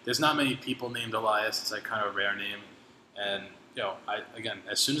name. There's not many people named Elias. It's like kind of a rare name. And,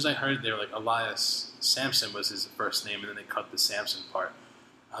 as soon as I heard it, they were like, Elias Samson was his first name, and then they cut the Samson part.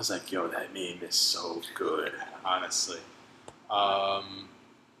 I was like, yo, that name is so good, honestly.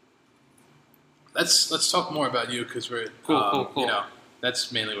 Let's talk more about you, because we're, cool.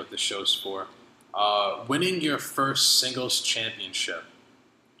 That's mainly what the show's for. Winning your first singles championship.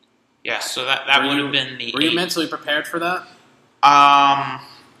 Yeah, so that would have been the... Were you mentally prepared for that?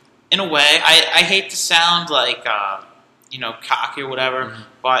 In a way. I hate to sound like... cocky or whatever,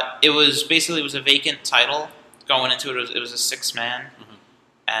 but it was a vacant title going into it. It was a 6-man,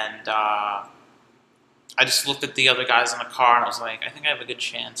 and I just looked at the other guys in the car and I was like, I think I have a good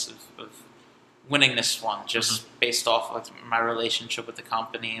chance of winning this one, just based off of my relationship with the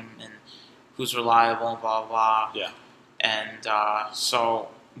company and who's reliable and blah, blah. Yeah. And so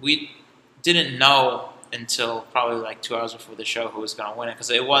we didn't know until probably like 2 hours before the show who was going to win it, because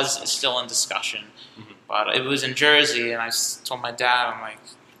it was still in discussion. But it was in Jersey, and I told my dad, I'm like,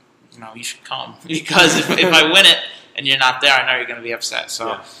 you should come, because if I win it and you're not there, I know you're going to be upset.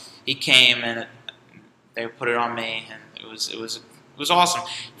 So he came, and they put it on me, and it was awesome.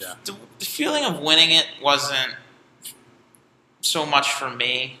 Yeah. The feeling of winning it wasn't so much for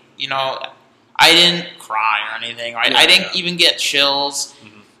me. I didn't cry or anything. Right? I didn't even get chills.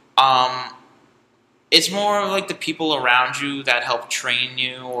 it's more like the people around you that help train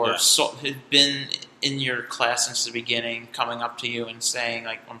you or have been in your class since the beginning, coming up to you and saying,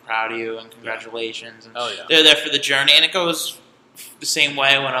 like, I'm proud of you and congratulations. And they're there for the journey. And it goes the same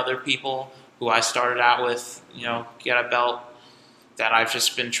way when other people who I started out with, you know, get a belt that I've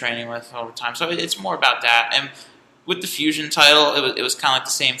just been training with over time. So it's more about that. And with the Fusion title, it was kind of like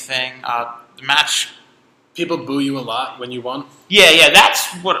the same thing. The match... People boo you a lot when you won? Yeah, that's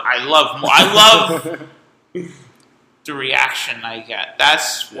what I love more. I love the reaction I get.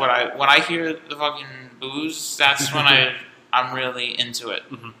 That's what when I hear the fucking boos, that's when I'm really into it.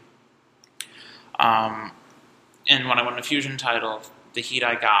 And when I won the Fusion title, the heat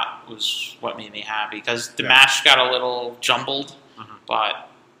I got was what made me happy, because the match got a little jumbled, but...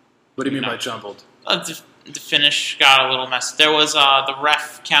 What do you mean by jumbled? The finish got a little messy. There was the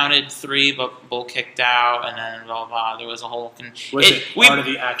ref counted 3, but Bull kicked out, and then blah blah. There was a whole. Was it part of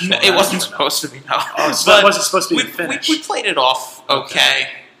the actual? No, it wasn't supposed to be. No, so it wasn't supposed to be the finish. We played it off okay.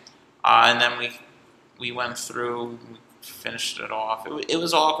 And then we went through, we finished it off. It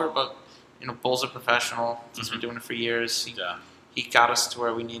was awkward, but you know, Bull's a professional. He's been doing it for years. He got us to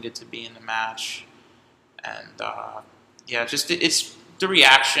where we needed to be in the match, and just it's the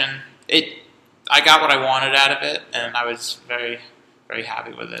reaction. I got what I wanted out of it, and I was very, very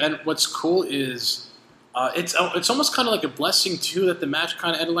happy with it. And what's cool is it's almost kind of like a blessing, too, that the match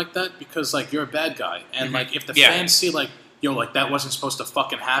kind of ended like that, because, like, you're a bad guy. And, like, if the fans see, like, yo, like, that wasn't supposed to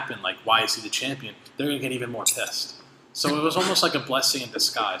fucking happen, like, why is he the champion? They're going to get even more pissed. So it was almost like a blessing in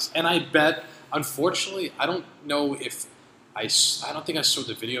disguise. And I bet, unfortunately, I don't know if I don't think I saw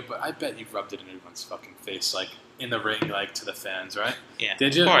the video, but I bet you rubbed it in everyone's fucking face, like, in the ring, like, to the fans, right? Yeah.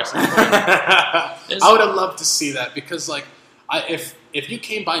 Did you? Of course. I would have loved to see that, because, like, if you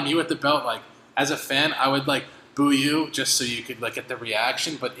came by me with the belt, like, as a fan, I would, like, boo you just so you could, like, get the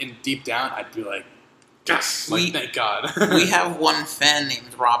reaction, but deep down, I'd be like, yes, like, thank God. We have one fan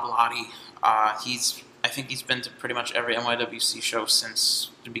named Rob Lottie. I think he's been to pretty much every NYWC show since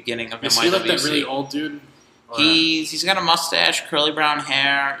the beginning of NYWC. Is he like that really old dude? Or? He's got a mustache, curly brown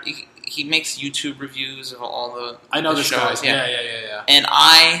hair. He makes YouTube reviews of all the I know the this shows. guy. Yeah. And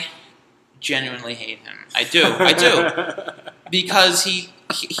I genuinely hate him. I do. Because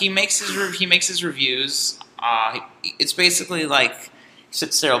he makes his reviews. It's basically like, he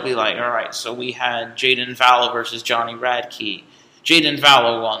sits there, he'll be like, all right, so we had Jaden Vallow versus Johnny Radke. Jaden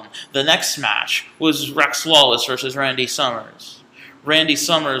Vallow won. The next match was Rex Lawless versus Randy Summers. Randy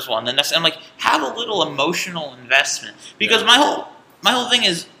Summers won. The next, I'm like, have a little emotional investment, because my whole thing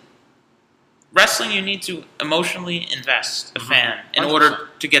is, wrestling, you need to emotionally invest a fan in 100%. Order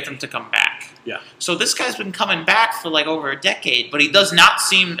to get them to come back. Yeah. So this guy's been coming back for like over a decade, but he does not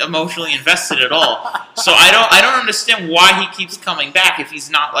seem emotionally invested at all. So I don't understand why he keeps coming back if he's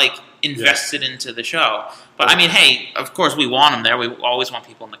not like invested into the show. But I mean, hey, of course we want him there. We always want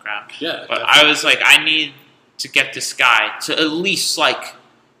people in the crowd. Yeah. But definitely. I was like, I need to get this guy to at least like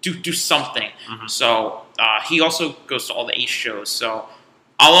do something. So he also goes to all the Ace shows. So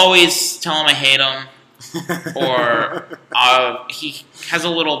I'll always tell him I hate him, or he has a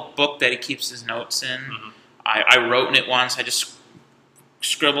little book that he keeps his notes in. I wrote in it once. I just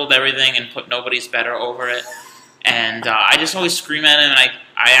scribbled everything and put Nobodys Betta over it. And I just always scream at him, and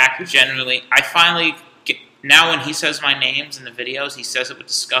I act genuinely. I finally get, now when he says my names in the videos, he says it with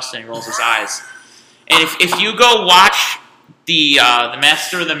disgust and he rolls his eyes. And if you go watch the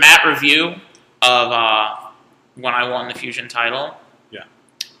Master of the Mat review of when I won the Fusion title,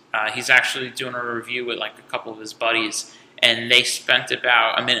 he's actually doing a review with like a couple of his buddies, and they spent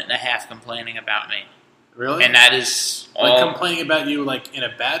about a minute and a half complaining about me. Really? And that is all... Like complaining about you, like in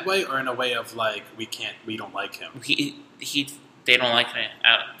a bad way, or in a way of like we don't like him. They don't like me.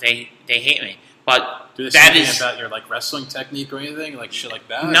 They hate me. But do they say anything about your like wrestling technique or anything, like shit like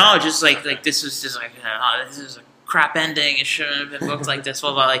that? No, just like this is just like this is a crap ending. It shouldn't have been booked like this.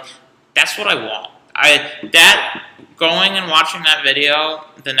 Well, like that's what I want. Going and watching that video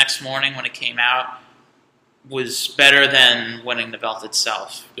the next morning when it came out was better than winning the belt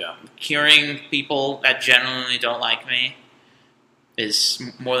itself. Yeah. Hearing people that genuinely don't like me is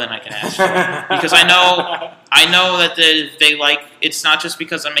more than I can ask for. Because I know that they like, it's not just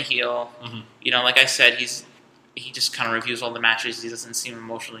because I'm a heel. You know, like I said, he just kind of reviews all the matches. He doesn't seem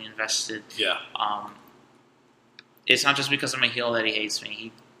emotionally invested. Yeah. It's not just because I'm a heel that he hates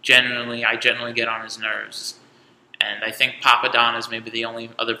me. I genuinely get on his nerves. And I think Papa Don is maybe the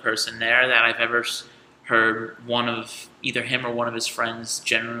only other person there that I've ever heard one of either him or one of his friends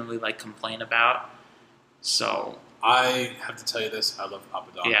genuinely like complain about. So I have to tell you this: I love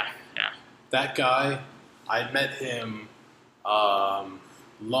Papa Don. Yeah. That guy, I met him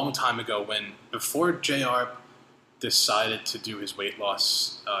long time ago before JR decided to do his weight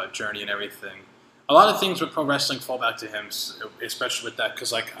loss journey and everything, a lot of things with pro wrestling fall back to him, especially with that,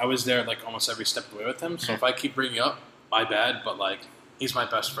 because like I was there like almost every step of the way with him. So if I keep bringing up, my bad, but like he's my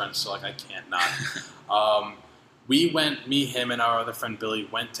best friend, so like I can't not. Me, him, and our other friend Billy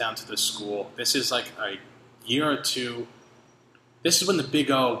went down to the school. This is like a year or two. This is when the Big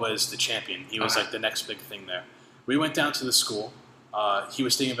O was the champion. He was like the next big thing there. We went down to the school. He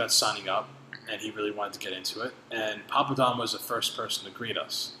was thinking about signing up, and he really wanted to get into it. And Papa Don was the first person to greet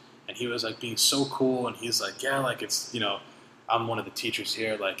us. And he was like being so cool, and he's like, yeah, like it's, I'm one of the teachers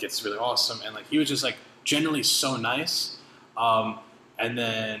here, like it's really awesome. And like he was just like generally so nice. And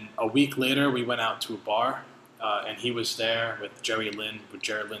then a week later, we went out to a bar, and he was there with Jerry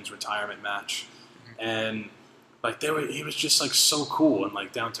Lynn's retirement match. And like he was just like so cool and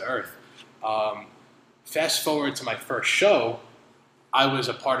like down to earth. Fast forward to my first show, I was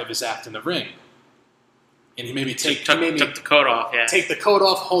a part of his act in the ring. And he made me took the coat off, yeah. Take the coat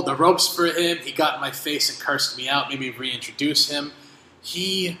off, hold the ropes for him. He got in my face and cursed me out, made me reintroduce him.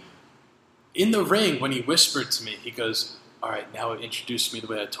 In the ring, when he whispered to me, he goes, all right, now introduce me the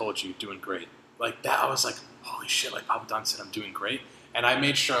way I told you, doing great. Like that, I was like, holy shit, like Papa Don said I'm doing great. And I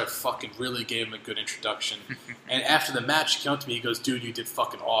made sure I fucking really gave him a good introduction. And after the match, he came up to me, he goes, dude, you did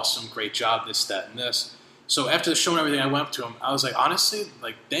fucking awesome, great job, this, that, and this. So after the show and everything, I went up to him. I was like, honestly,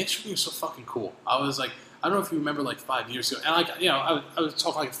 like, thanks for being so fucking cool. I was like, I don't know if you remember, like, 5 years ago. And, like, I was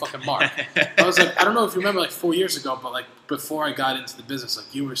talking like a fucking mark. I was like, I don't know if you remember, like, 4 years ago, but, like, before I got into the business,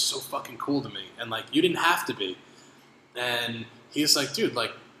 like, you were so fucking cool to me. And, like, you didn't have to be. And he's like, dude,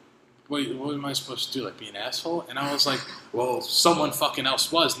 like, what am I supposed to do, like, be an asshole? And I was like, well, someone fucking else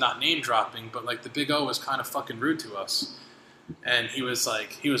was, not name-dropping, but, like, the Big O was kind of fucking rude to us. And he was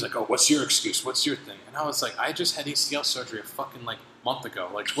like, oh, what's your excuse? What's your thing? And I was like, I just had ACL surgery a fucking, like, month ago.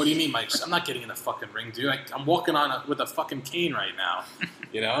 Like, what do you mean, Mike? I'm not getting in the fucking ring, dude. I'm walking with a fucking cane right now,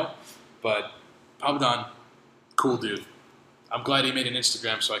 But Papa Don, cool dude. I'm glad he made an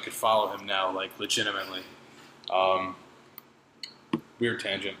Instagram so I could follow him now, like, legitimately. Weird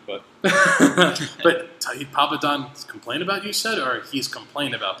tangent, but but Papa Don complained about you said, or he's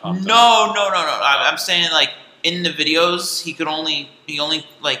complained about Papa Don? No. I'm saying like in the videos, he only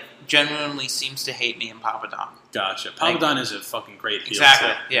like genuinely seems to hate me and Papa Don. Gotcha. Papa Don is a fucking great heel. Exactly.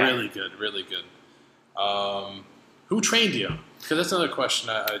 Too. Yeah. Really good. Really good. Who trained you? Because that's another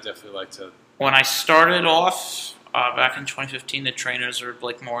question I definitely like to. When I started off back in 2015, the trainers were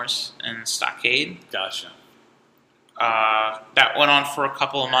Blake Morris and Stockade. Gotcha. That went on for a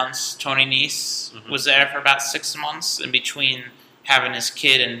couple of months. Tony Nese was there for about 6 months in between having his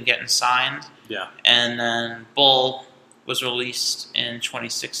kid and getting signed. Yeah. And then Bull was released in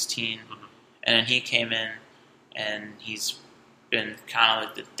 2016, and then he came in, and he's been kind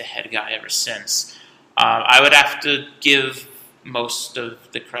of like the head guy ever since. I would have to give most of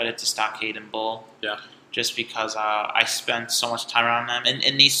the credit to Stockade and Bull. Yeah. Just because I spent so much time around them.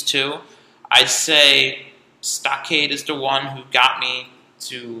 And these two, I'd say Stockade is the one who got me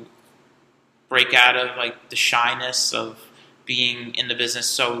to break out of like the shyness of being in the business.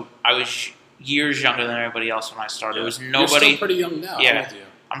 So I was years younger than everybody else when I started. There was nobody. You're still pretty young now. Yeah, How old are you?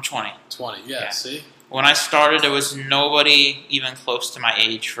 I'm 20. 20. Yeah. See. When I started, there was nobody even close to my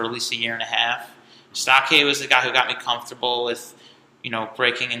age for at least a year and a half. Stockade was the guy who got me comfortable with,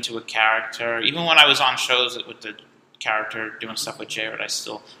 breaking into a character. Even when I was on shows with the character doing stuff with Jared, I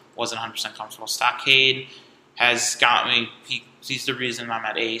still wasn't 100% comfortable. Stockade has got me. He's the reason I'm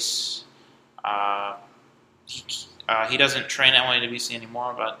at Ace. He doesn't train at NYWC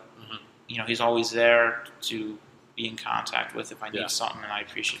anymore, but he's always there to be in contact with if I need something, and I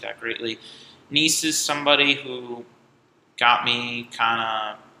appreciate that greatly. Nese is somebody who got me kind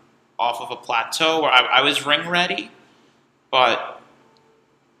of off of a plateau where I was ring ready, but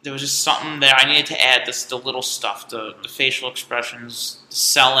there was just something there. I needed to add the little stuff, the facial expressions, the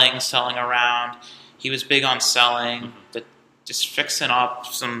selling around. He was big on selling, just fixing up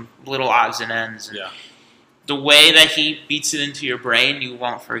some little odds and ends. And the way that he beats it into your brain, you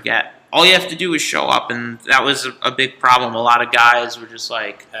won't forget. All you have to do is show up, and that was a big problem. A lot of guys were just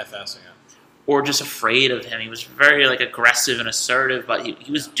like half-assing it. Or just afraid of him. He was very aggressive and assertive, but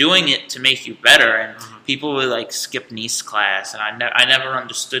he was doing it to make you better. And people would skip Nese class, and I never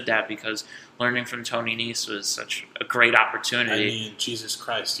understood that because learning from Tony Nese was such a great opportunity. I mean, Jesus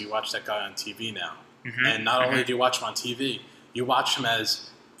Christ, you watch that guy on TV now, and not only do you watch him on TV, you watch him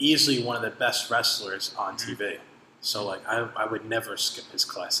as easily one of the best wrestlers on TV. So I would never skip his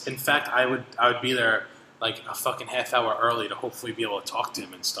class. In fact, I would be there a fucking half hour early to hopefully be able to talk to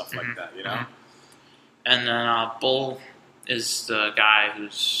him and stuff like that, And then Bull is the guy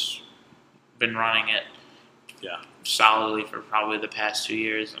who's been running it solidly for probably the past 2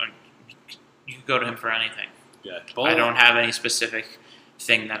 years. You could go to him for anything. Yeah, I don't have any specific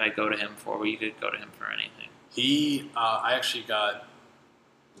thing that I go to him for, but you could go to him for anything. I actually got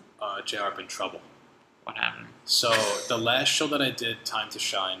JR up in trouble. What happened? So the last show that I did, Time to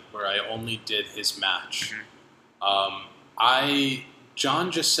Shine, where I only did his match,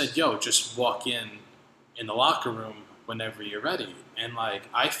 John just said, "Yo, just walk in the locker room whenever you're ready." And like,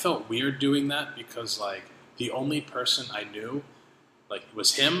 I felt weird doing that because like the only person I knew, like,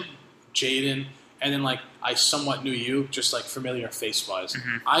 was him, Jaden, and then like I somewhat knew you, just like familiar face wise.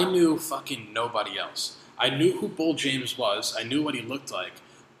 I knew fucking nobody else. I knew who Bull James was. I knew what he looked like,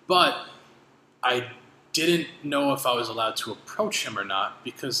 but I didn't know if I was allowed to approach him or not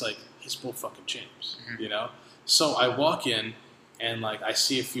because like he's Bull fucking James, you know. So I walk in and like I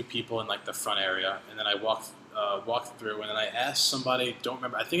see a few people in like the front area, and then I walk through, and then I asked somebody, don't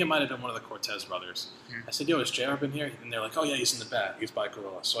remember, I think it might have been one of the Cortez brothers. I said, "Yo, is JR been here?" And they're like, "Oh yeah, he's in the back. He's by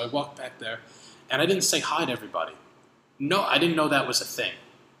Gorilla." So I walked back there, and I didn't say hi to everybody. No, I didn't know that was a thing.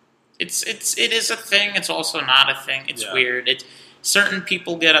 It is a thing. It's also not a thing. It's weird. Certain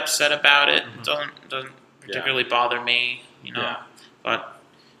people get upset about it. It doesn't particularly bother me, you know. But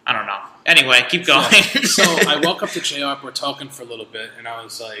I don't know. Anyway, keep going. So I walk up to JR, we're talking for a little bit, and I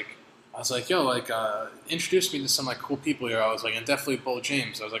was like, "Yo, like, introduce me to some like cool people here." I was like, and definitely Bull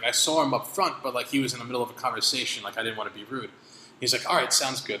James. I was like, I saw him up front, but like he was in the middle of a conversation. Like I didn't want to be rude. He's like, "All right,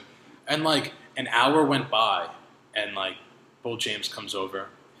 sounds good." And like an hour went by, and like Bull James comes over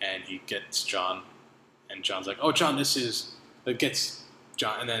and he gets John, and John's like, "Oh, John, gets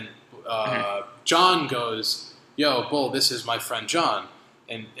John," and then John goes, "Yo, Bull, this is my friend John,"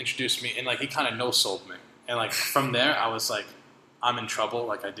 and introduced me, and like he kind of no-sold me, and like from there I was like, I'm in trouble,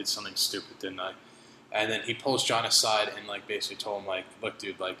 like I did something stupid, didn't I? And then he pulls John aside and like basically told him like, "Look,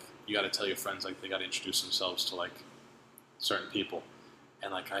 dude, like you got to tell your friends like they got to introduce themselves to like certain people."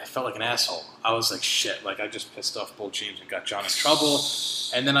 And like I felt like an asshole. I was like, shit, like I just pissed off Bull James and got John in trouble.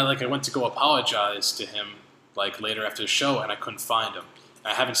 And then I went to go apologize to him like later after the show, and I couldn't find him.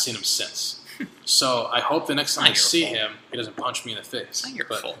 I haven't seen him since. So I hope the next time I see him, he doesn't punch me in the face. It's not your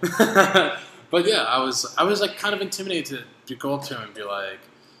fault. But yeah, I was like kind of intimidated to go up to him and be like,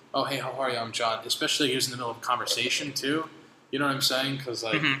 "Oh, hey, how are you? I'm John." Especially he was in the middle of a conversation too. You know what I'm saying? Because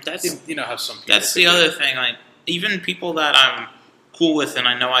like, you know how some people. That's the other thing. Like even people that I'm cool with and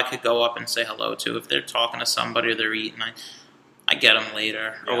I know I could go up and say hello to, if they're talking to somebody or they're eating, I get them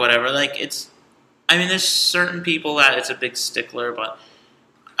later or whatever. Like there's certain people that it's a big stickler, but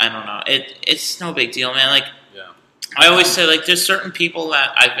I don't know. It's no big deal, man. Like. I always say, like, there's certain people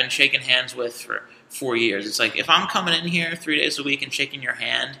that I've been shaking hands with for 4 years. It's like, if I'm coming in here 3 days a week and shaking your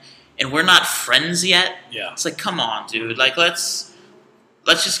hand, and we're not friends yet, it's like, come on, dude. Like, let's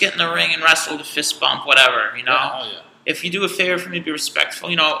just get in the ring and wrestle, the fist bump, whatever, you know? If you do a favor for me, be respectful.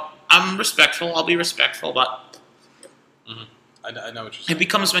 You know, I'm respectful. I'll be respectful, but I know what you're saying. It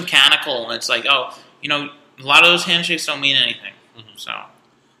becomes mechanical, and it's like, oh, you know, a lot of those handshakes don't mean anything. So,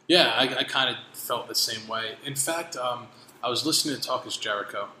 yeah, I kind of felt the same way. In fact, I was listening to Talk is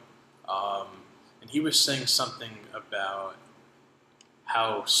Jericho, and he was saying something about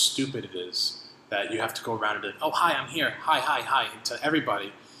how stupid it is that you have to go around and be like, "Oh, hi, I'm here. Hi," to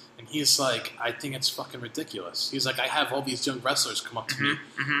everybody. And he's like, I think it's fucking ridiculous. He's like, I have all these young wrestlers come up to me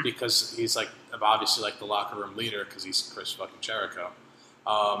because he's like, obviously like the locker room leader because he's Chris fucking Jericho.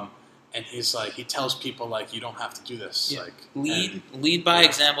 And he's like, he tells people like, you don't have to do this. Like, lead by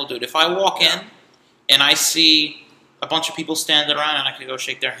example, dude. If I walk in and I see a bunch of people standing around and I can go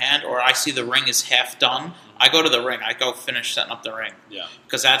shake their hand, or I see the ring is half done, I go to the ring. I go finish setting up the ring. Yeah,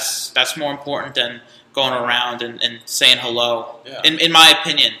 because that's more important than going around and saying hello. Yeah. In my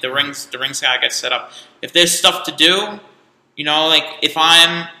opinion, the rings gotta get set up. If there's stuff to do, you know, like if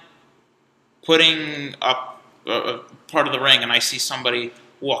I'm putting up a part of the ring and I see somebody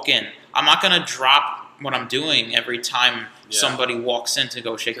walk in, I'm not gonna drop what I'm doing every time somebody walks in to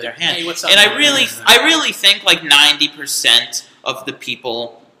go shake their hand. Hey, what's up, and I really think like 90% of the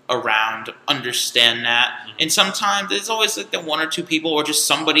people around understand that. And sometimes there's always like the one or two people, or just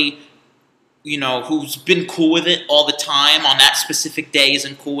somebody, you know, who's been cool with it all the time on that specific day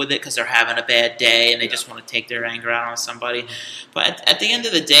isn't cool with it because they're having a bad day and they just want to take their anger out on somebody. But at the end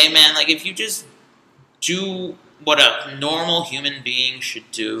of the day, man, like if you just do what a normal human being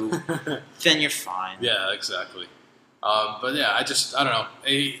should do, then you're fine. Yeah, exactly. But yeah, I don't know.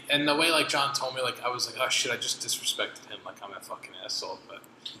 And the way like John told me, like I was like, oh shit, I just disrespected him, like I'm a fucking asshole. But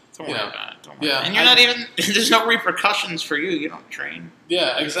don't worry about it. Don't worry. Yeah, and you're not even. There's no repercussions for you. You don't train.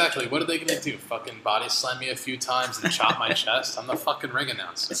 Yeah, exactly. What are they gonna do? Fucking body slam me a few times and chop my chest? I'm the fucking ring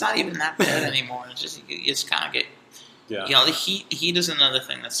announcer. It's not even that bad anymore. It's just you just kind of get. Yeah. You know, the heat is another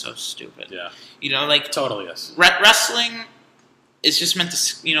thing that's so stupid. Yeah. You know, like totally yes. Wrestling is just meant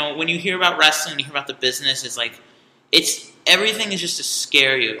to. You know, when you hear about wrestling, you hear about the business. It's like everything is just to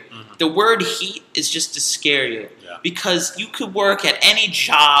scare you. Mm-hmm. The word heat is just to scare you. Yeah. Because you could work at any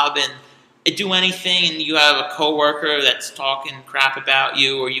job and do anything, and you have a coworker that's talking crap about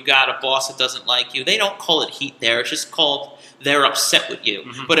you, or you got a boss that doesn't like you. They don't call it heat there. It's just called they're upset with you.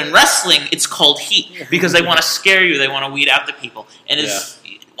 Mm-hmm. But in wrestling, it's called heat because they want to scare you. They want to weed out the people. And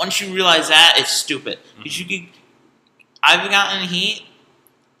once you realize that, it's stupid. Mm-hmm. I've gotten heat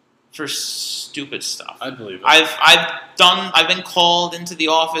for stupid stuff. I believe it. I've been called into the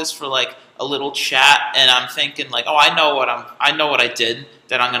office for like a little chat, and I'm thinking like, oh, I know what I did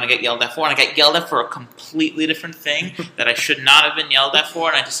that I'm gonna get yelled at for, and I get yelled at for a completely different thing that I should not have been yelled at for,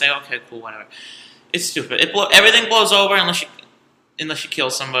 and I just say, okay, cool, whatever. It's stupid. Everything blows over unless you kill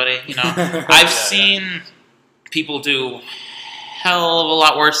somebody. You know, I've seen people do hell of a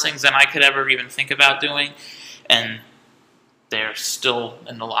lot worse things than I could ever even think about doing, and they're still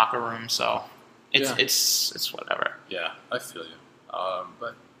in the locker room. So it's whatever. Yeah, I feel you.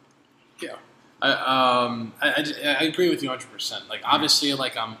 But yeah, I agree with you 100%. Like obviously,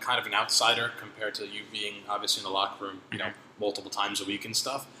 like I'm kind of an outsider compared to you being obviously in the locker room, you know, multiple times a week and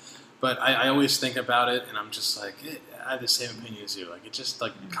stuff. But I always think about it, and I'm just like, I have the same opinion as you. Like, it just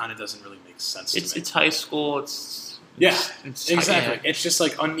like kind of doesn't really make sense to me. It's high school. It's exactly. It's just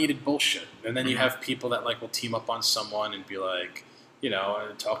like unneeded bullshit. And then you have people that like will team up on someone and be like, you know,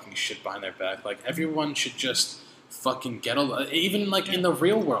 talking shit behind their back. Like everyone should just fucking get along. Even like in the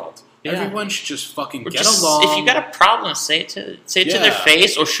real world, everyone should just fucking get along. If you got a problem, say it to their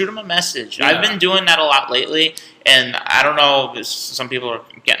face or shoot them a message. Yeah. I've been doing that a lot lately, and I don't know if some people are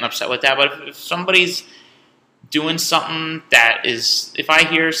getting upset with that, but if somebody's doing something that is, if I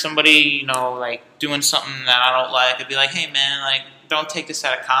hear somebody, you know, like doing something that I don't like, I'd be like, hey man, like don't take this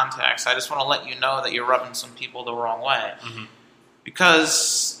out of context. I just want to let you know that you're rubbing some people the wrong way. Mm-hmm.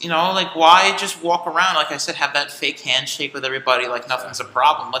 Because, you know, like why just walk around, like I said, have that fake handshake with everybody like nothing's a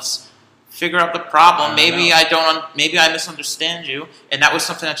problem. Let's figure out the problem. Maybe I misunderstand you, and that was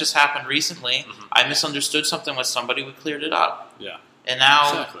something that just happened recently. Mm-hmm. I misunderstood something with somebody, we cleared it up. Yeah. And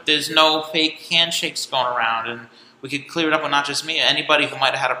now there's no fake handshakes going around, and we could clear it up with not just me, anybody who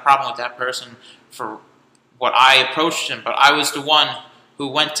might have had a problem with that person for what I approached him. But I was the one who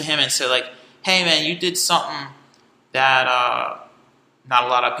went to him and said, like, hey man, you did something that not a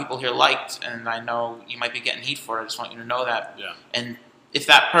lot of people here liked, and I know you might be getting heat for it. I just want you to know that. Yeah. And if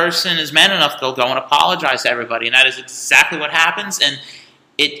that person is man enough, they'll go and apologize to everybody, and that is exactly what happens, and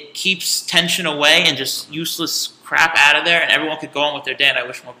it keeps tension away and just useless crap out of there, and everyone could go on with their day, and I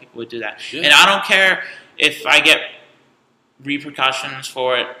wish more people would do that. Yeah. And I don't care if I get repercussions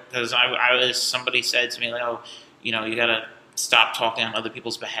for it, because somebody said to me, like, oh, you know, you got to stop talking on other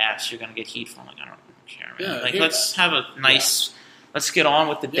people's behalf, so you're going to get heat from it. Like, I don't care, man. Yeah, like, let's have a nice, let's get on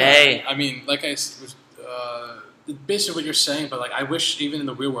with the day. I mean, like I was... basically what you're saying, but like I wish even in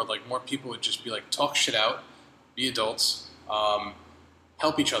the real world, like more people would just be like talk shit out, be adults,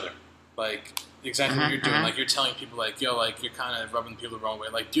 help each other, like exactly what you're doing. Like you're telling people like, yo, like you're kind of rubbing people the wrong way.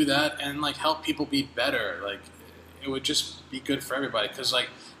 Like do that and like help people be better. Like it would just be good for everybody. Because like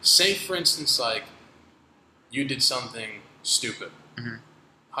say for instance like you did something stupid,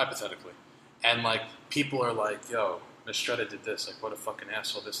 hypothetically, and like people are like, yo, Mistretta did this, like what a fucking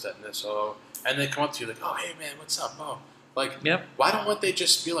asshole, this, that, and this, oh, and they come up to you like, oh, hey man, what's up, oh, like, why don't they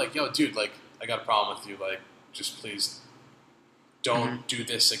just be like, yo, dude, like, I got a problem with you, like, just please don't do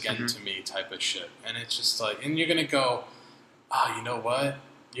this again to me, type of shit, and it's just like, and you're gonna go, you know what,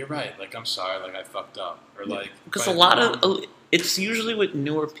 you're right, like, I'm sorry, like, I fucked up, or like, because a lot of, it's usually with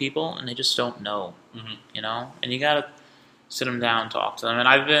newer people, and they just don't know, you know, and you gotta sit them down and talk to them, and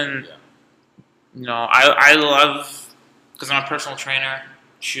I've been, you know, I love, because I'm a personal trainer,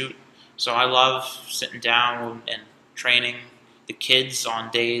 so I love sitting down and training the kids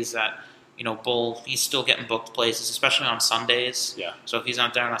on days that, you know, Bull, he's still getting booked places, especially on Sundays. Yeah. So if he's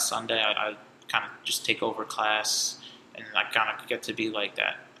not there on a Sunday, I kind of just take over class, and I kind of get to be like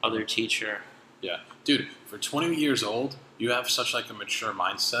that other teacher. Yeah. Dude, for 20 years old, you have such like a mature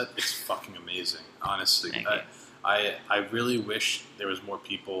mindset. It's fucking amazing, honestly. Thank you. I really wish there was more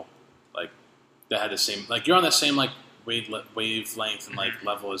people like that had the same, like you're on the same like wavelength and like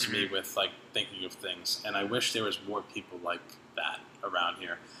level as me with like thinking of things, and I wish there was more people like that around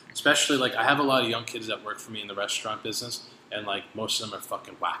here. Especially like I have a lot of young kids that work for me in the restaurant business, and like most of them are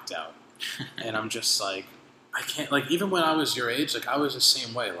fucking whacked out, and I'm just like I can't like even when I was your age, like I was the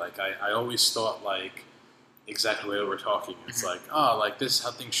same way. Like I always thought like exactly the way we're talking. It's like oh like this is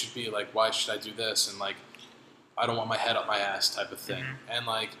how things should be. Like why should I do this? And like I don't want my head up my ass type of thing, and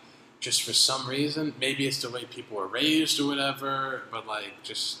like. Just for some reason, maybe it's the way people were raised or whatever, but like,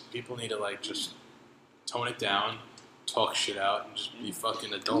 just people need to like just tone it down, talk shit out, and just be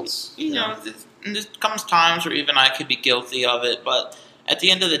fucking adults. You know, there comes times where even I could be guilty of it, but at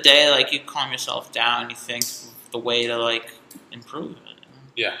the end of the day, like you calm yourself down, you think the way to like improve it.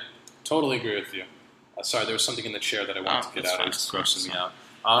 Yeah, totally agree with you. Sorry, there was something in the chair that I wanted to get out. It was grossing me out.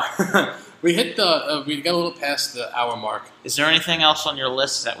 We hit we got a little past the hour mark. Is there anything else on your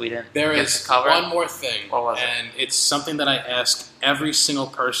list that we didn't There get is to cover? one more thing. What was and it's something that I ask every single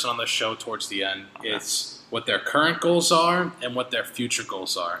person on the show towards the end. Okay. It's what their current goals are and what their future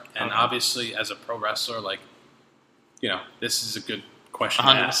goals are. And obviously, as a pro wrestler, like, you know, this is a good question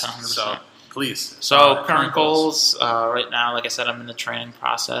to ask. 100%. So, please. So, current goals, right now, like I said, I'm in the training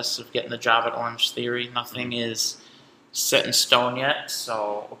process of getting the job at Orange Theory. Nothing is set in stone yet,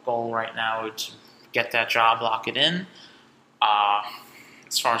 so a goal right now is to get that job, lock it in.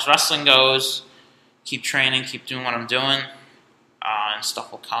 As far as wrestling goes, keep training, keep doing what I'm doing, and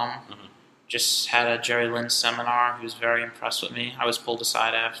stuff will come. Just had a Jerry Lynn seminar. He was very impressed with me. I was pulled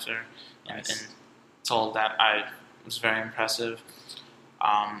aside after and told that I was very impressive.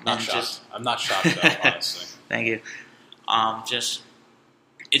 I'm not shocked, though, honestly. Thank you.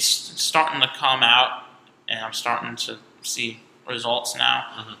 It's starting to come out, and I'm starting to see results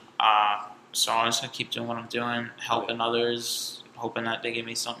now. So I'm just going to keep doing what I'm doing, helping others, hoping that they give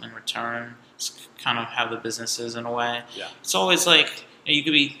me something in return. It's kind of how the business is in a way. Yeah. It's always like,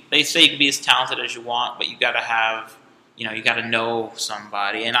 they say you can be as talented as you want, but you got to have, you got to know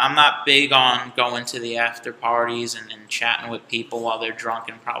somebody. And I'm not big on going to the after parties and chatting with people while they're drunk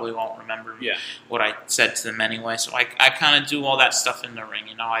and probably won't remember what I said to them anyway. So I kind of do all that stuff in the ring.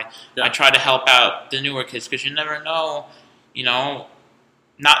 I try to help out the newer kids because you never know,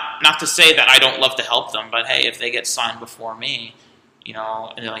 not to say that I don't love to help them, but hey, if they get signed before me,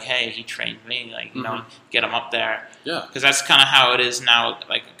 and they're like, hey, he trained me, like, get them up there. Yeah. Because that's kind of how it is now.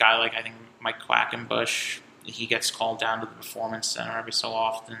 Like a guy like, I think, Mike Quackenbush, he gets called down to the Performance Center every so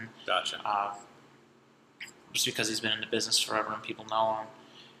often. Gotcha. Just because he's been in the business forever and people know him.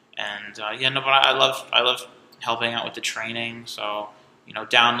 And, but I love helping out with the training. So,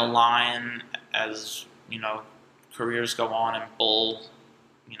 down the line, as, careers go on and Bull,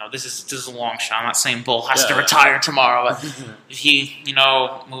 this is a long shot. I'm not saying Bull has to retire tomorrow, but if he,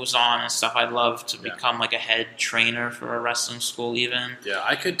 moves on and stuff, I'd love to become like a head trainer for a wrestling school even. Yeah,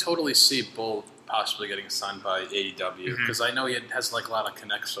 I could totally see Bull possibly getting signed by AEW because I know he has like a lot of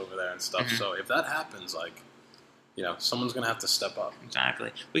connects over there and stuff. So if that happens, like, someone's gonna have to step up.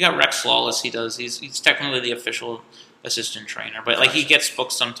 Exactly. We got Rex Lawless. He's technically the official assistant trainer, but like he gets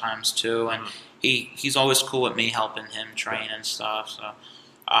booked sometimes too, and he's always cool with me helping him train and stuff. So.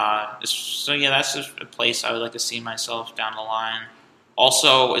 That's just a place I would like to see myself down the line.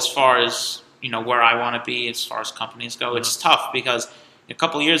 Also, as far as where I want to be, as far as companies go, it's tough because a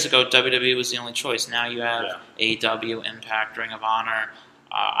couple of years ago WWE was the only choice. Now you have AEW, Impact, Ring of Honor.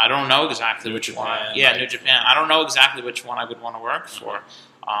 I don't know exactly which one. New Japan. I don't know exactly which one I would want to work for.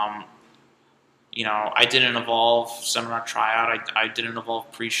 I did an Evolve seminar tryout. I did an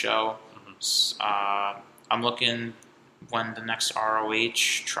Evolve pre-show. I'm looking when the next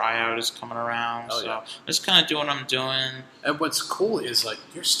ROH tryout is coming around. I'm just kind of doing what I'm doing. And what's cool is, like,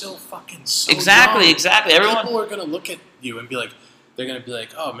 you're still fucking so Exactly. Everyone, people are going to look at you and be like, they're going to be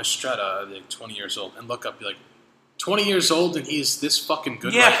like, oh, Mistretta, like 20 years old. And look up, be like, 20 years old and he's this fucking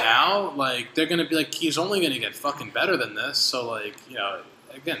good right now? Like, they're going to be like, he's only going to get fucking better than this. So, like,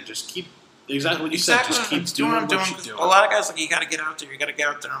 again, just keep, exactly what you said, just keep doing what you're doing. A lot of guys, like, you got to get out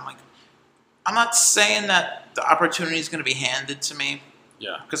there, I'm like, I'm not saying that the opportunity is going to be handed to me,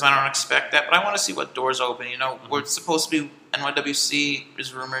 because I don't expect that, but I want to see what doors open. We're supposed to be, NYWC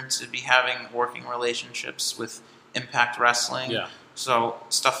is rumored to be having working relationships with Impact Wrestling, so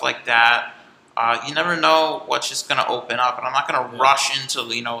stuff like that. You never know what's just going to open up, and I'm not going to rush into,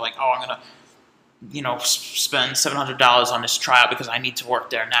 like, oh, I'm going to, spend $700 on this tryout because I need to work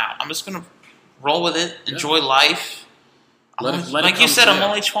there now. I'm just going to roll with it, enjoy life. Like you said, I'm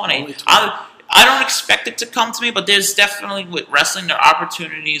only 20. I don't expect it to come to me, but there's definitely, with wrestling, their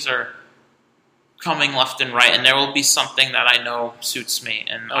opportunities are coming left and right, and there will be something that I know suits me,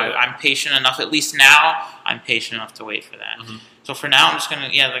 and Oh, yeah. I'm patient enough. At least now, I'm patient enough to wait for that. Mm-hmm. So for now, I'm just gonna,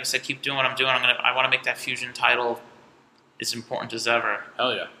 like I said, keep doing what I'm doing. I want to make that Fusion title as important as ever.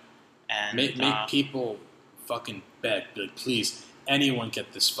 Hell yeah. And Make people fucking beg. Like, please, anyone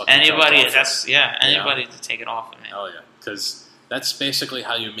get this fucking anybody, belt off. anybody to take it off of me. Hell yeah. Because that's basically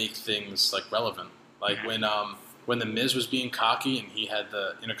how you make things, like, relevant. Like, when The Miz was being cocky and he had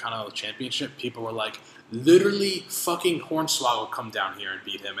the Intercontinental Championship, people were like, literally fucking Hornswoggle would come down here and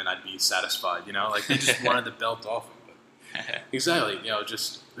beat him and I'd be satisfied, you know? Like, they just wanted the belt off him. But exactly. You know,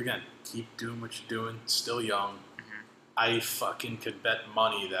 just, again, keep doing what you're doing. Still young. Mm-hmm. I fucking could bet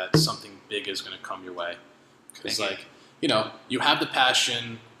money that something big is going to come your way. Because, like, you know, you have the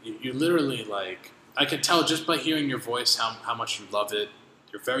passion. You literally, like, I could tell just by hearing your voice how much you love it.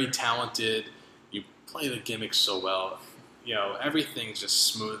 You're very talented. You play the gimmick so well. You know, everything's just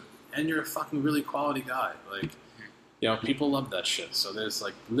smooth. And you're a fucking really quality guy. Like, you know, people love that shit. So there's,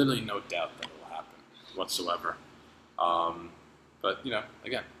 like, literally no doubt that it will happen whatsoever. But, you know,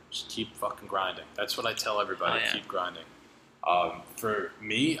 again, just keep fucking grinding. That's what I tell everybody. Oh, yeah. Keep grinding. For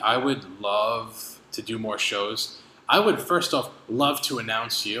me, I would love to do more shows. I would, first off, love to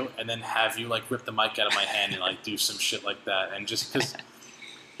announce you and then have you, like, rip the mic out of my hand and, like, do some shit like that. And just because,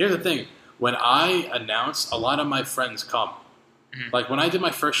 here's the thing. When I announce, a lot of my friends come. Mm-hmm. Like, when I did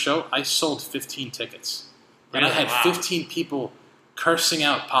my first show, I sold 15 tickets. And Really? I had Wow. 15 people cursing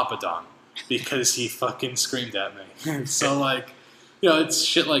out Papa Don because he fucking screamed at me. So, like, you know, it's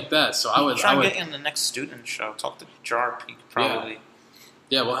shit like that. So I would try and get in the next student show. Talk to Jarp. He could probably...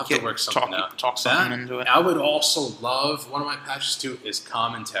 Yeah, we'll have to work something out. Talk something into it. I would also love, one of my passions too is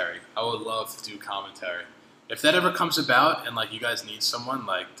commentary. I would love to do commentary. If that ever comes about and, like, you guys need someone,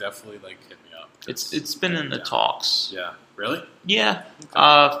 like, definitely, like, hit me up. It's been in the talks. Yeah. Really? Yeah.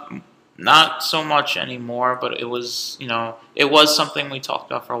 Not so much anymore, but it was, you know, it was something we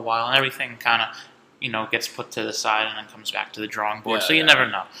talked about for a while, and everything kind of, you know, gets put to the side and then comes back to the drawing board. Yeah, so you never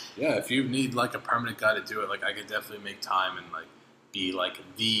know. Yeah, if you need, like, a permanent guy to do it, like, I could definitely make time and, like, be, like,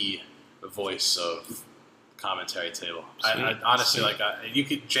 the voice of commentary table. I honestly, like,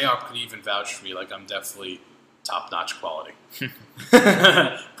 JR could even vouch for me. Like, I'm definitely top-notch quality.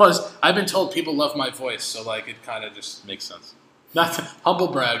 Plus, I've been told people love my voice, so, like, it kind of just makes sense. Not to humble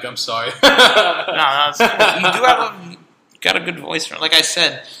brag, I'm sorry. No, that's cool. You got a good voice. Like I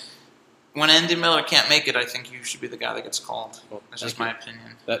said, when Andy Miller can't make it, I think you should be the guy that gets called. Well, that's just my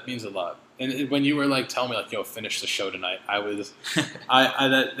opinion. That means a lot. And when you were, like, telling me, like, yo, finish the show tonight, I was,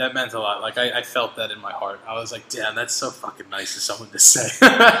 that meant a lot. Like, I felt that in my heart. I was like, damn, that's so fucking nice of someone to say.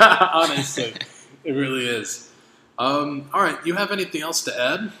 Honestly, it really is. All right, you have anything else to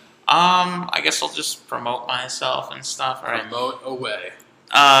add? I guess I'll just promote myself and stuff. All right. Promote away.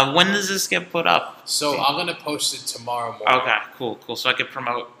 When does this get put up? So I'm going to post it tomorrow morning. Okay, cool. So I can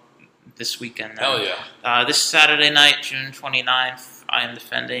promote this weekend. Hell yeah. This Saturday night, June 29th, I am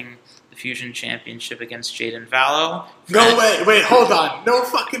defending the Fusion Championship against Jaden Vallow. No way. Wait, hold on. No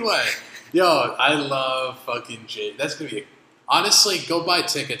fucking way. Yo, I love fucking Jaden. That's going to be honestly, go buy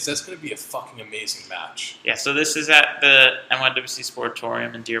tickets. That's going to be a fucking amazing match. Yeah, so this is at the NYWC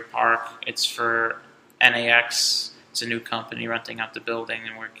Sportatorium in Deer Park. It's for NAX. It's a new company renting out the building,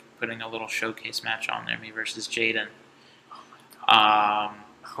 and we're putting a little showcase match on there, me versus Jaden. Oh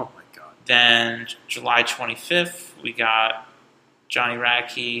my god. Then July 25th, we got Johnny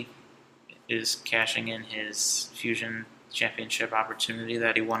Radke is cashing in his Fusion Championship opportunity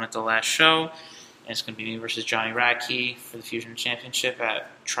that he won at the last show. And it's going to be me versus Johnny Radke for the Fusion Championship at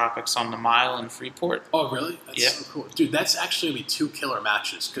Tropics on the Mile in Freeport. Oh, really? That's so cool. Dude, that's actually going to be 2 killer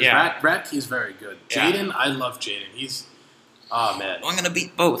matches. Because Radke is very good. Yeah. Jaden, I love Jaden. He's... Oh, man. I'm going to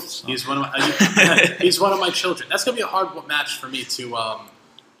beat both. So. He's one of my... he's one of my children. That's going to be a hard match for me to,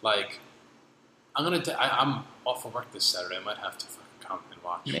 like... I'm off of work this Saturday. I might have to fucking come and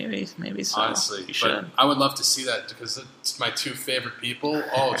watch. Maybe so. Honestly. You should. I would love to see that because it's my 2 favorite people.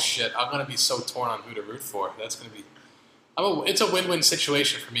 Oh, shit. I'm going to be so torn on who to root for. That's going to be... it's a win-win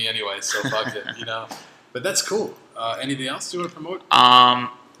situation for me anyway, so fuck it, you know? But that's cool. Anything else you want to promote?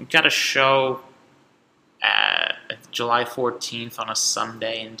 We've got a show at July 14th on a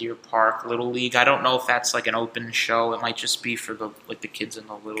Sunday in Deer Park, Little League. I don't know if that's like an open show. It might just be for the kids in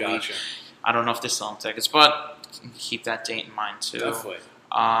the Little League. I don't know if they're selling tickets, but keep that date in mind too. Definitely.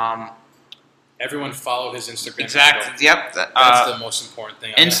 Everyone follow his Instagram. Exactly. Handle. Yep. That's the most important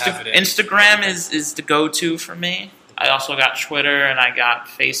thing. Instagram is the go-to for me. I also got Twitter and I got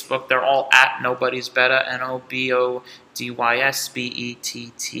Facebook. They're all at Nobodys Betta, NOBODYS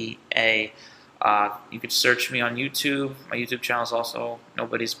BETTA. You could search me on YouTube. My YouTube channel is also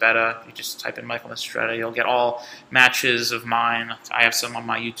Nobodys Betta. You just type in Michael Mistretta. You'll get all matches of mine. I have some on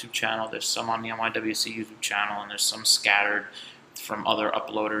my YouTube channel. There's some on the NYWC YouTube channel, and there's some scattered from other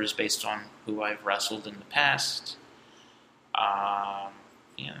uploaders based on who I've wrestled in the past.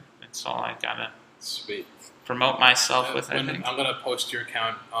 Yeah, that's all I gotta Sweet. promote myself with. I think I'm gonna post your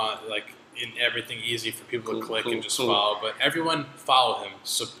account like in everything easy for people to click and just cool. follow. But everyone follow him.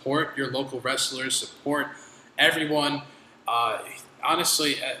 Support your local wrestlers. Support everyone.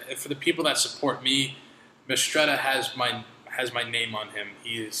 Honestly, for the people that support me, Mistretta has my name on him.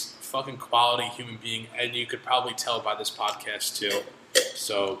 He is a fucking quality human being, and you could probably tell by this podcast too.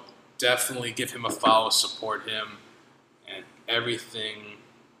 So definitely give him a follow, support him, and everything.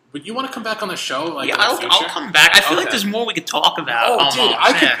 But you want to come back on the show? Like, yeah, in the I'll future? come back. I feel like there's more we could talk about. Oh, almost. dude,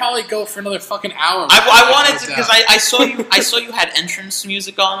 I could Yeah. probably go for another fucking hour. I wanted to because I saw you had entrance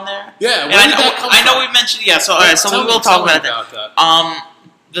music on there. Yeah, and I know we mentioned so all right, so we will talk about that.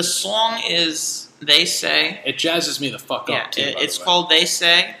 The song is "They Say." It jazzes me the fuck Yeah, up too. it's called "They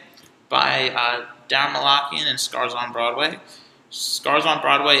Say" by Darren Malakian and Scars on Broadway. Scars on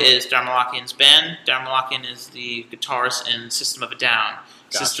Broadway is Darren Malakian's band. Darren Malakian is the guitarist in System of a Down.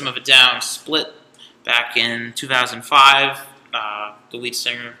 Gotcha. System of a Down split back in 2005. The lead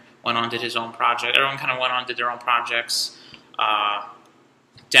singer went on, did his own project. Everyone kind of went on, did their own projects.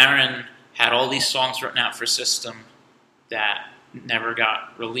 Darren had all these songs written out for System that never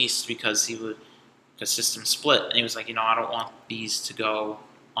got released because System split. And he was like, I don't want these to go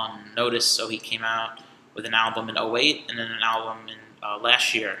unnoticed. So he came out with an album in 2008 and then an album in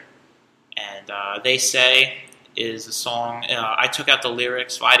last year. And They Say is a song. I took out the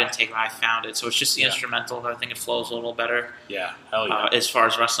lyrics. Well, I didn't take them. I found it. So it's just the instrumental. I think it flows a little better. Yeah, hell yeah. As far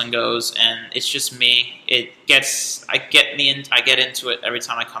as wrestling goes, and it's just me. I get into it every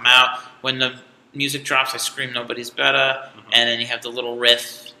time I come out. When the music drops, I scream "Nobodys Betta," and then you have the little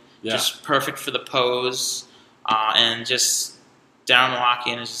riff, just perfect for the pose. And just Darren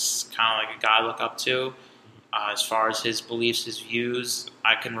Malakian is just kind of like a guy I look up to. As far as his beliefs, his views,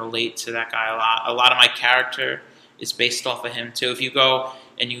 I can relate to that guy a lot. A lot of my character is based off of him too. If you go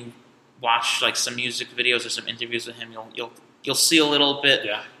and you watch like some music videos or some interviews with him, you'll see a little bit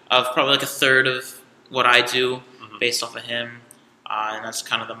of probably like a third of what I do based off of him, and that's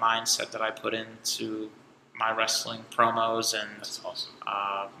kind of the mindset that I put into my wrestling promos and that's awesome.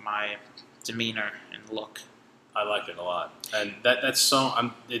 My demeanor and look. I like it a lot, and that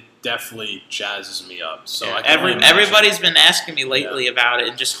song, it definitely jazzes me up. So everybody's been asking me lately about it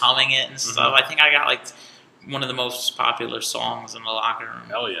and just humming it and stuff. I think I got like one of the most popular songs in the locker room.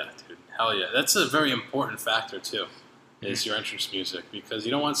 Hell yeah, dude! Hell yeah! That's a very important factor too. Is your entrance music, because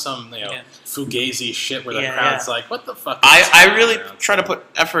you don't want some fugazi shit where the crowd's like, "What the fuck?" I really try to put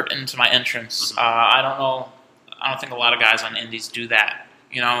effort into my entrance. I don't think a lot of guys on indies do that.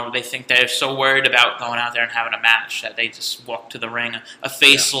 They think they're so worried about going out there and having a match that they just walk to the ring. A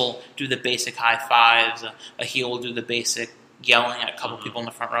face will do the basic high fives. A heel will do the basic yelling at a couple people in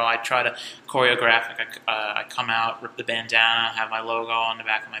the front row. I try to choreograph. I come out, rip the bandana, have my logo on the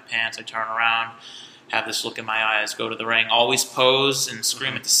back of my pants. I turn around, have this look in my eyes, go to the ring. Always pose and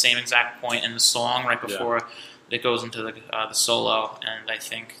scream at the same exact point in the song right before it goes into the solo. And I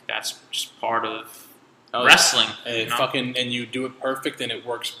think that's just part of wrestling, and you do it perfect, and it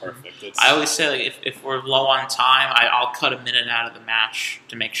works perfect. I always say, like, if we're low on time, I'll cut a minute out of the match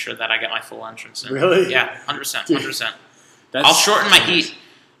to make sure that I get my full entrance in. Really? Yeah, 100%. I'll shorten my heat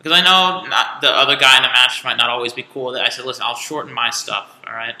because I know the other guy in the match might not always be cool with it. I said, listen, I'll shorten my stuff.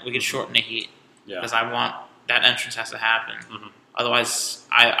 All right, we can shorten the heat because I want that entrance has to happen. Otherwise,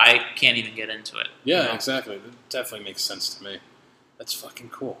 I can't even get into it. Yeah, exactly. That definitely makes sense to me. That's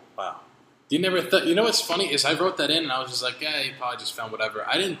fucking cool. Wow. You never thought? You know what's funny is I wrote that in and I was just like, yeah, he probably just found whatever.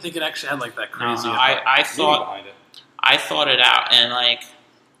 I didn't think it actually had like that crazy. No, I thought it out, and like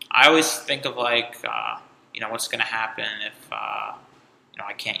I always think of like what's going to happen if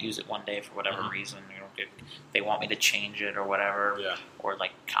I can't use it one day for whatever reason. If they want me to change it or whatever, or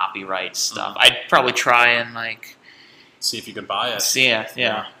like copyright stuff. I'd probably try and like see if you could buy it.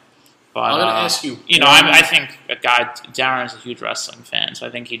 Yeah. But I'm gonna ask you. I think a guy Darren's a huge wrestling fan, so I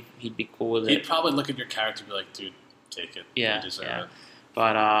think he'd be cool with it. He'd probably look at your character and be like, "Dude, take it. You deserve it."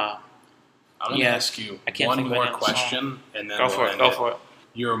 But I'm gonna ask you one more question, and then go for it.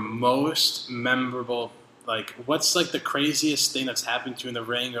 Your most memorable, like, what's like the craziest thing that's happened to you in the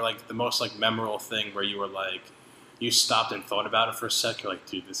ring, or like the most like memorable thing where you were like, you stopped and thought about it for a sec. You're like,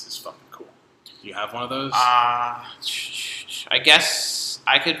 "Dude, this is fucking cool." Do you have one of those? I guess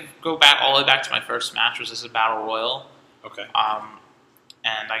I could go back all the way back to my first match, which was a battle royal. Okay.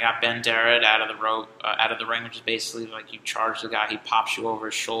 and I got Bandered out of the rope, out of the ring, which is basically like you charge the guy, he pops you over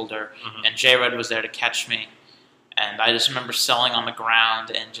his shoulder, and J-Red was there to catch me. And I just remember selling on the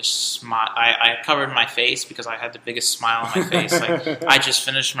ground and just I covered my face because I had the biggest smile on my face. Like, I just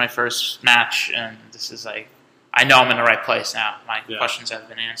finished my first match, and this is like, I know I'm in the right place now. My questions have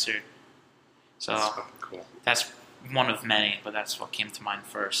been answered. So that's fucking cool. That's one of many, but that's what came to mind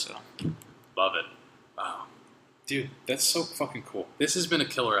first. So love it. Wow. Dude, that's so fucking cool. This has been a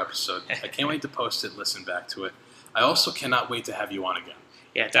killer episode. I can't wait to post it, listen back to it. I also cannot wait to have you on again.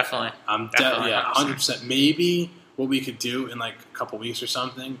 Yeah, definitely. Definitely 100%. Maybe what we could do in like a couple weeks or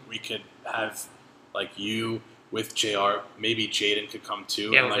something, we could have like you with JR. Maybe Jaden could come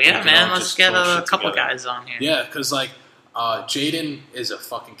too. Yeah, and, like, man. Let's get a couple guys on here. Yeah, because like Jaden is a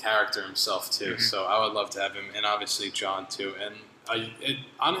fucking character himself too. So I would love to have him, and obviously John too. And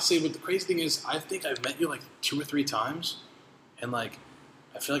honestly, what the crazy thing is, I think I've met you like 2 or 3 times, and like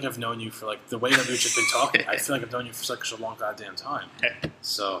I feel like I've known you for like the way that we've just been talking. I feel like I've known you for such a long goddamn time.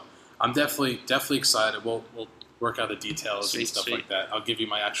 So I'm definitely excited. We'll work out the details and stuff like that. I'll give you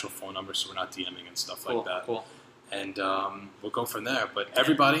my actual phone number so we're not DMing and stuff like that. Cool. And we'll go from there. But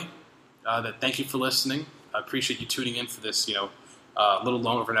everybody, thank you for listening. I appreciate you tuning in for this. A little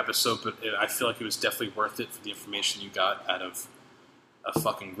long of an episode, but I feel like it was definitely worth it for the information you got out of a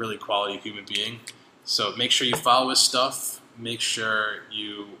fucking really quality human being. So make sure you follow his stuff. Make sure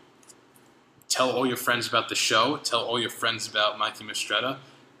you tell all your friends about the show. Tell all your friends about Michael Mistretta.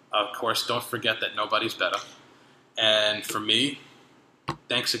 Of course, don't forget that Nobodys Betta. And for me,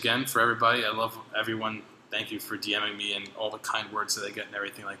 thanks again for everybody. I love everyone. Thank you for DMing me and all the kind words that I get and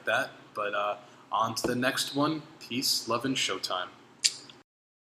everything like that. But on to the next one. Peace, love, and Showtime.